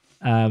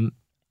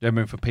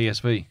 They're for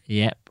PSV.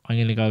 Yep. I'm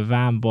gonna go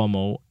Van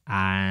Bommel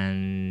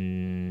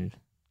and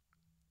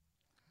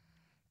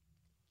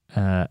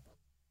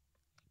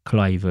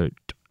Kluivert.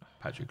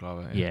 Patrick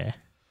Kluivert. Yeah.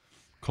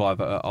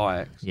 Kluivert at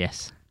Ajax.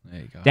 Yes.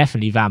 There you go.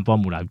 Definitely Van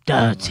Bommel though.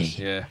 Dirty. Nice.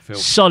 Yeah. Phil.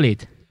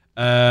 Solid.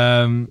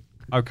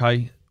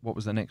 Okay. What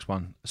was the next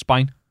one?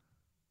 Spain.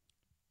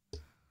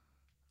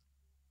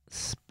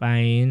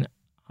 Spain.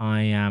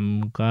 I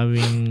am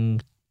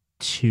going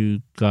to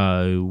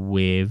go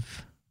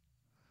with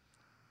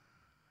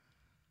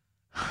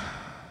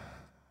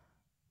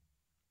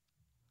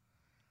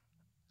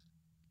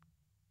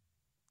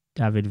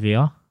David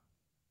Villa.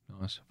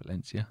 Nice.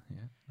 Valencia.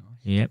 Yeah.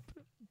 Nice. Yep.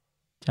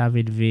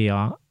 David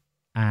Villa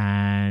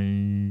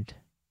and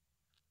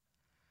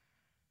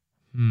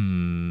it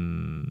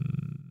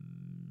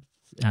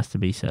has to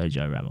be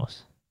Sergio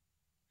Ramos.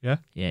 Yeah?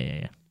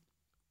 Yeah.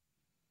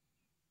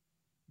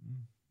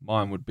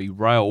 Mine would be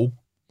Raul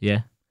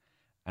Yeah.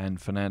 and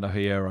Fernando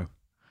Hierro.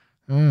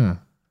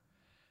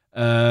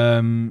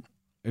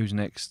 Who's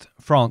next?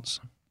 France.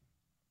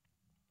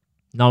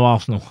 No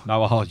Arsenal.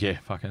 No, yeah,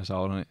 fucking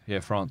asshole, isn't it? Yeah,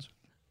 France.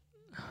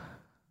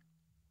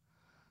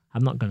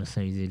 I'm not going to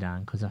say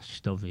Zidane because that's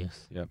just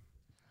obvious. Yep.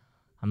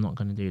 I'm not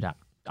going to do that.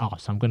 Oh,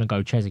 so I'm going to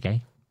go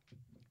Trezeguet.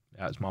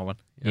 That's my one.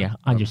 Yeah,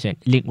 100%.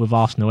 Link with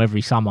Arsenal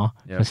every summer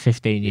for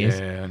 15 years.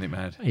 Yeah, isn't it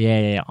mad?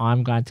 Yeah.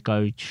 I'm going to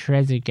go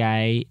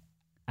Trezeguet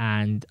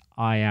and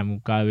I am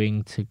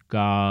going to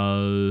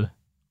go...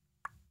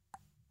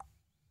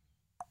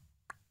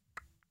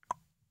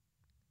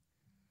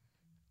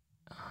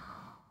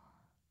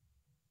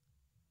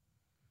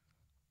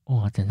 Oh,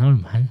 I don't know,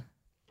 man.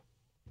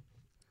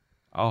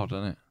 Oh,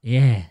 doesn't it?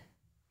 Yeah.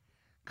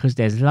 Because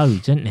there's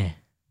loads, isn't there?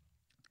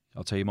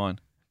 I'll tell you mine.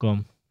 Go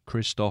on.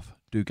 Christophe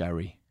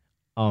Dugarry.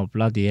 Oh,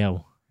 bloody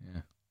hell.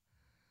 Yeah.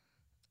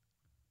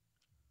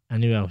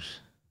 And who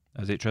else?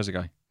 That's it,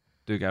 Trezeguet.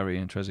 Dugarry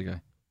and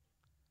Trezeguet.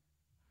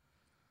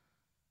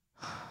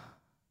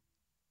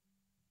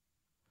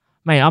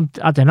 Mate,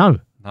 I don't know.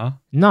 No?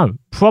 No,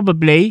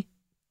 probably.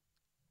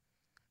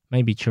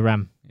 Maybe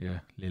Thuram. Yeah,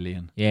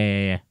 Lillian.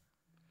 Yeah.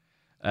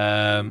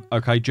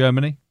 Okay,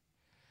 Germany.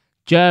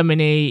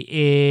 Germany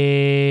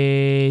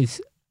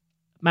is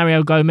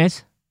Mario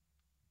Gomez.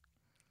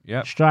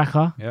 Yep.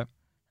 Striker. Yep.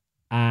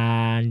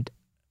 And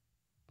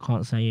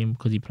can't say him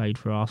because he played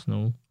for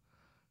Arsenal.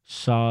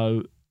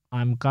 So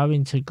I'm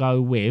going to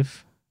go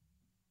with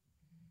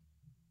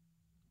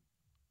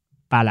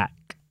Ballack.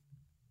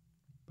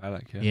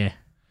 Ballack, yeah. Yeah.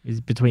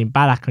 It's between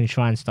Ballack and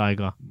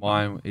Schweinsteiger.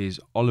 Mine is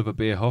Oliver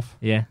Bierhoff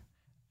Yeah.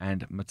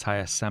 and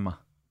Matthias Sammer.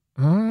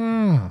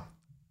 Ah.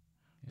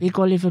 Big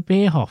Oliver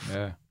Bierhoff.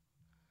 Yeah.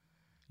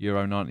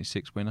 Euro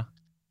 96 winner.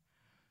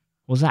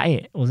 Was that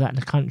it? Was that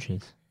the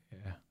countries?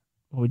 Yeah.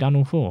 Have we done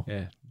all four?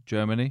 Yeah.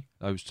 Germany,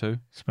 those two.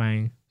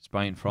 Spain.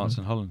 Spain, France,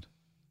 and Holland.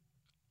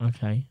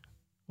 Okay.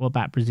 What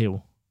about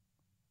Brazil?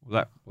 Well,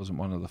 that wasn't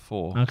one of the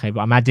four. Okay,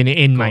 but I'm adding it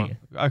in, mate.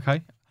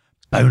 Okay.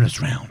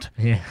 Bonus round.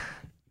 Yeah.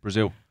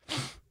 Brazil.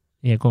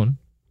 Yeah, go on.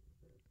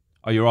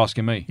 Oh, you're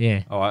asking me?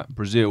 Yeah. All right.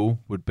 Brazil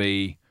would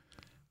be...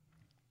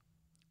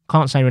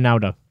 Can't say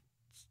Ronaldo.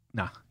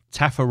 Nah.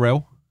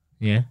 Taffarel,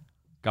 Yeah.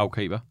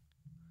 goalkeeper.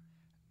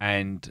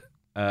 And...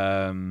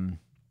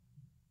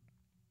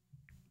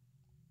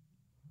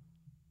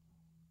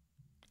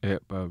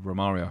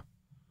 Romario.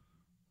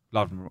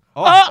 Love him.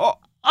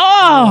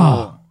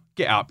 Oh!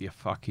 Get up, you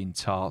fucking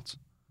tart.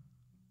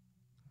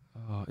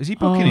 Oh, is he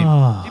booking him?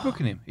 Is he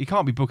booking him? He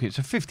can't be booking. It's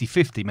a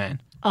 50-50,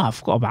 man. Oh, I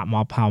forgot about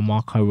my pal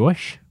Marco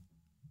Reus.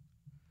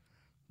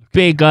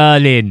 Big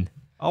Erling.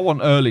 I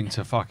want Erling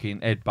to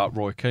fucking headbutt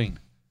Roy Keane.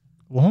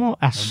 What?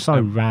 That's so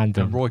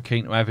random. And Roy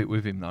Keane to have it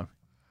with him, though.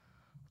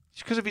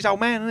 It's because of his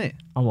old man, isn't it?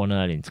 I want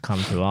Erling to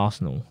come to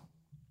Arsenal.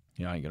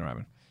 Yeah, ain't going to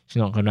happen. It's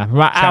not going to happen.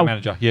 Right, Chat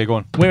manager. Yeah, go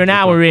on. We're an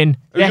hour in.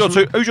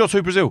 Who's your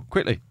two Brazil?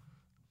 Quickly.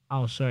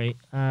 Oh, sorry.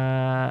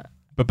 Bebeto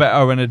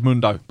and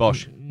Edmundo.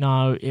 Bosh.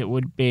 No, it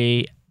would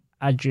be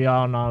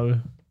Adriano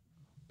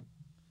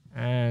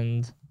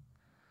and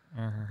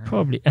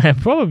probably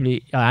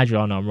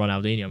Adriano and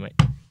Ronaldinho,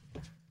 mate.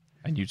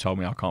 And you told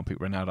me I can't pick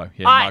Ronaldo.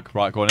 Yeah, mug.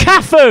 Right, go on.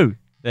 Cafu!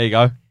 There you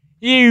go.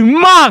 You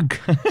mug!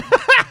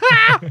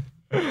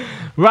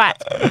 Right,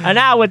 and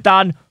now we're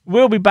done.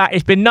 We'll be back.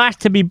 It's been nice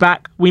to be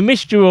back. We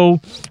missed you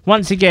all.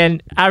 Once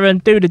again, Aaron,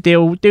 do the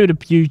deal. Do the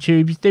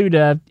YouTubes. Do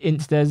the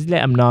Instas.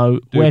 Let them know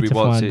where to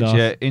find us.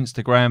 Yeah,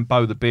 Instagram,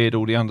 Bo the Beard,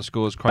 all the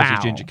underscores. Crazy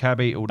Bow. Ginger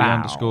Cabby, all the Bow.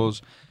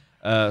 underscores.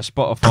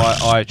 Spotify,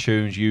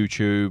 iTunes,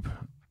 YouTube.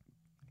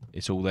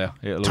 it's all there.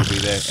 It'll all be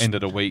there. End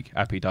of the week.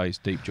 Happy days.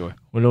 Deep joy.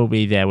 We'll all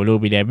be there.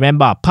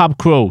 Remember, Pub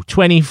Crawl,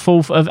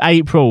 24th of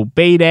April.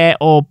 Be there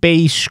or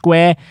be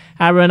square.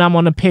 Aaron, I'm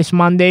on a piss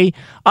Monday.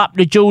 Up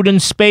the Jordan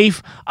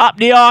Spieth. Up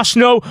the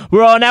Arsenal.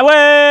 We're on our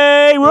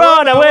way.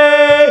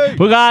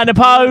 We're going to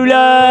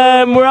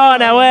Poland. We're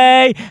on our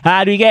way.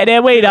 How do we get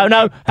there? We don't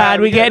know. How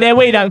do we get there?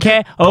 We don't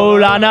care.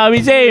 All I know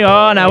is we're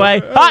on our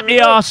way. Up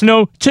the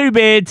Arsenal. 2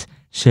 bids.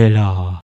 Silla.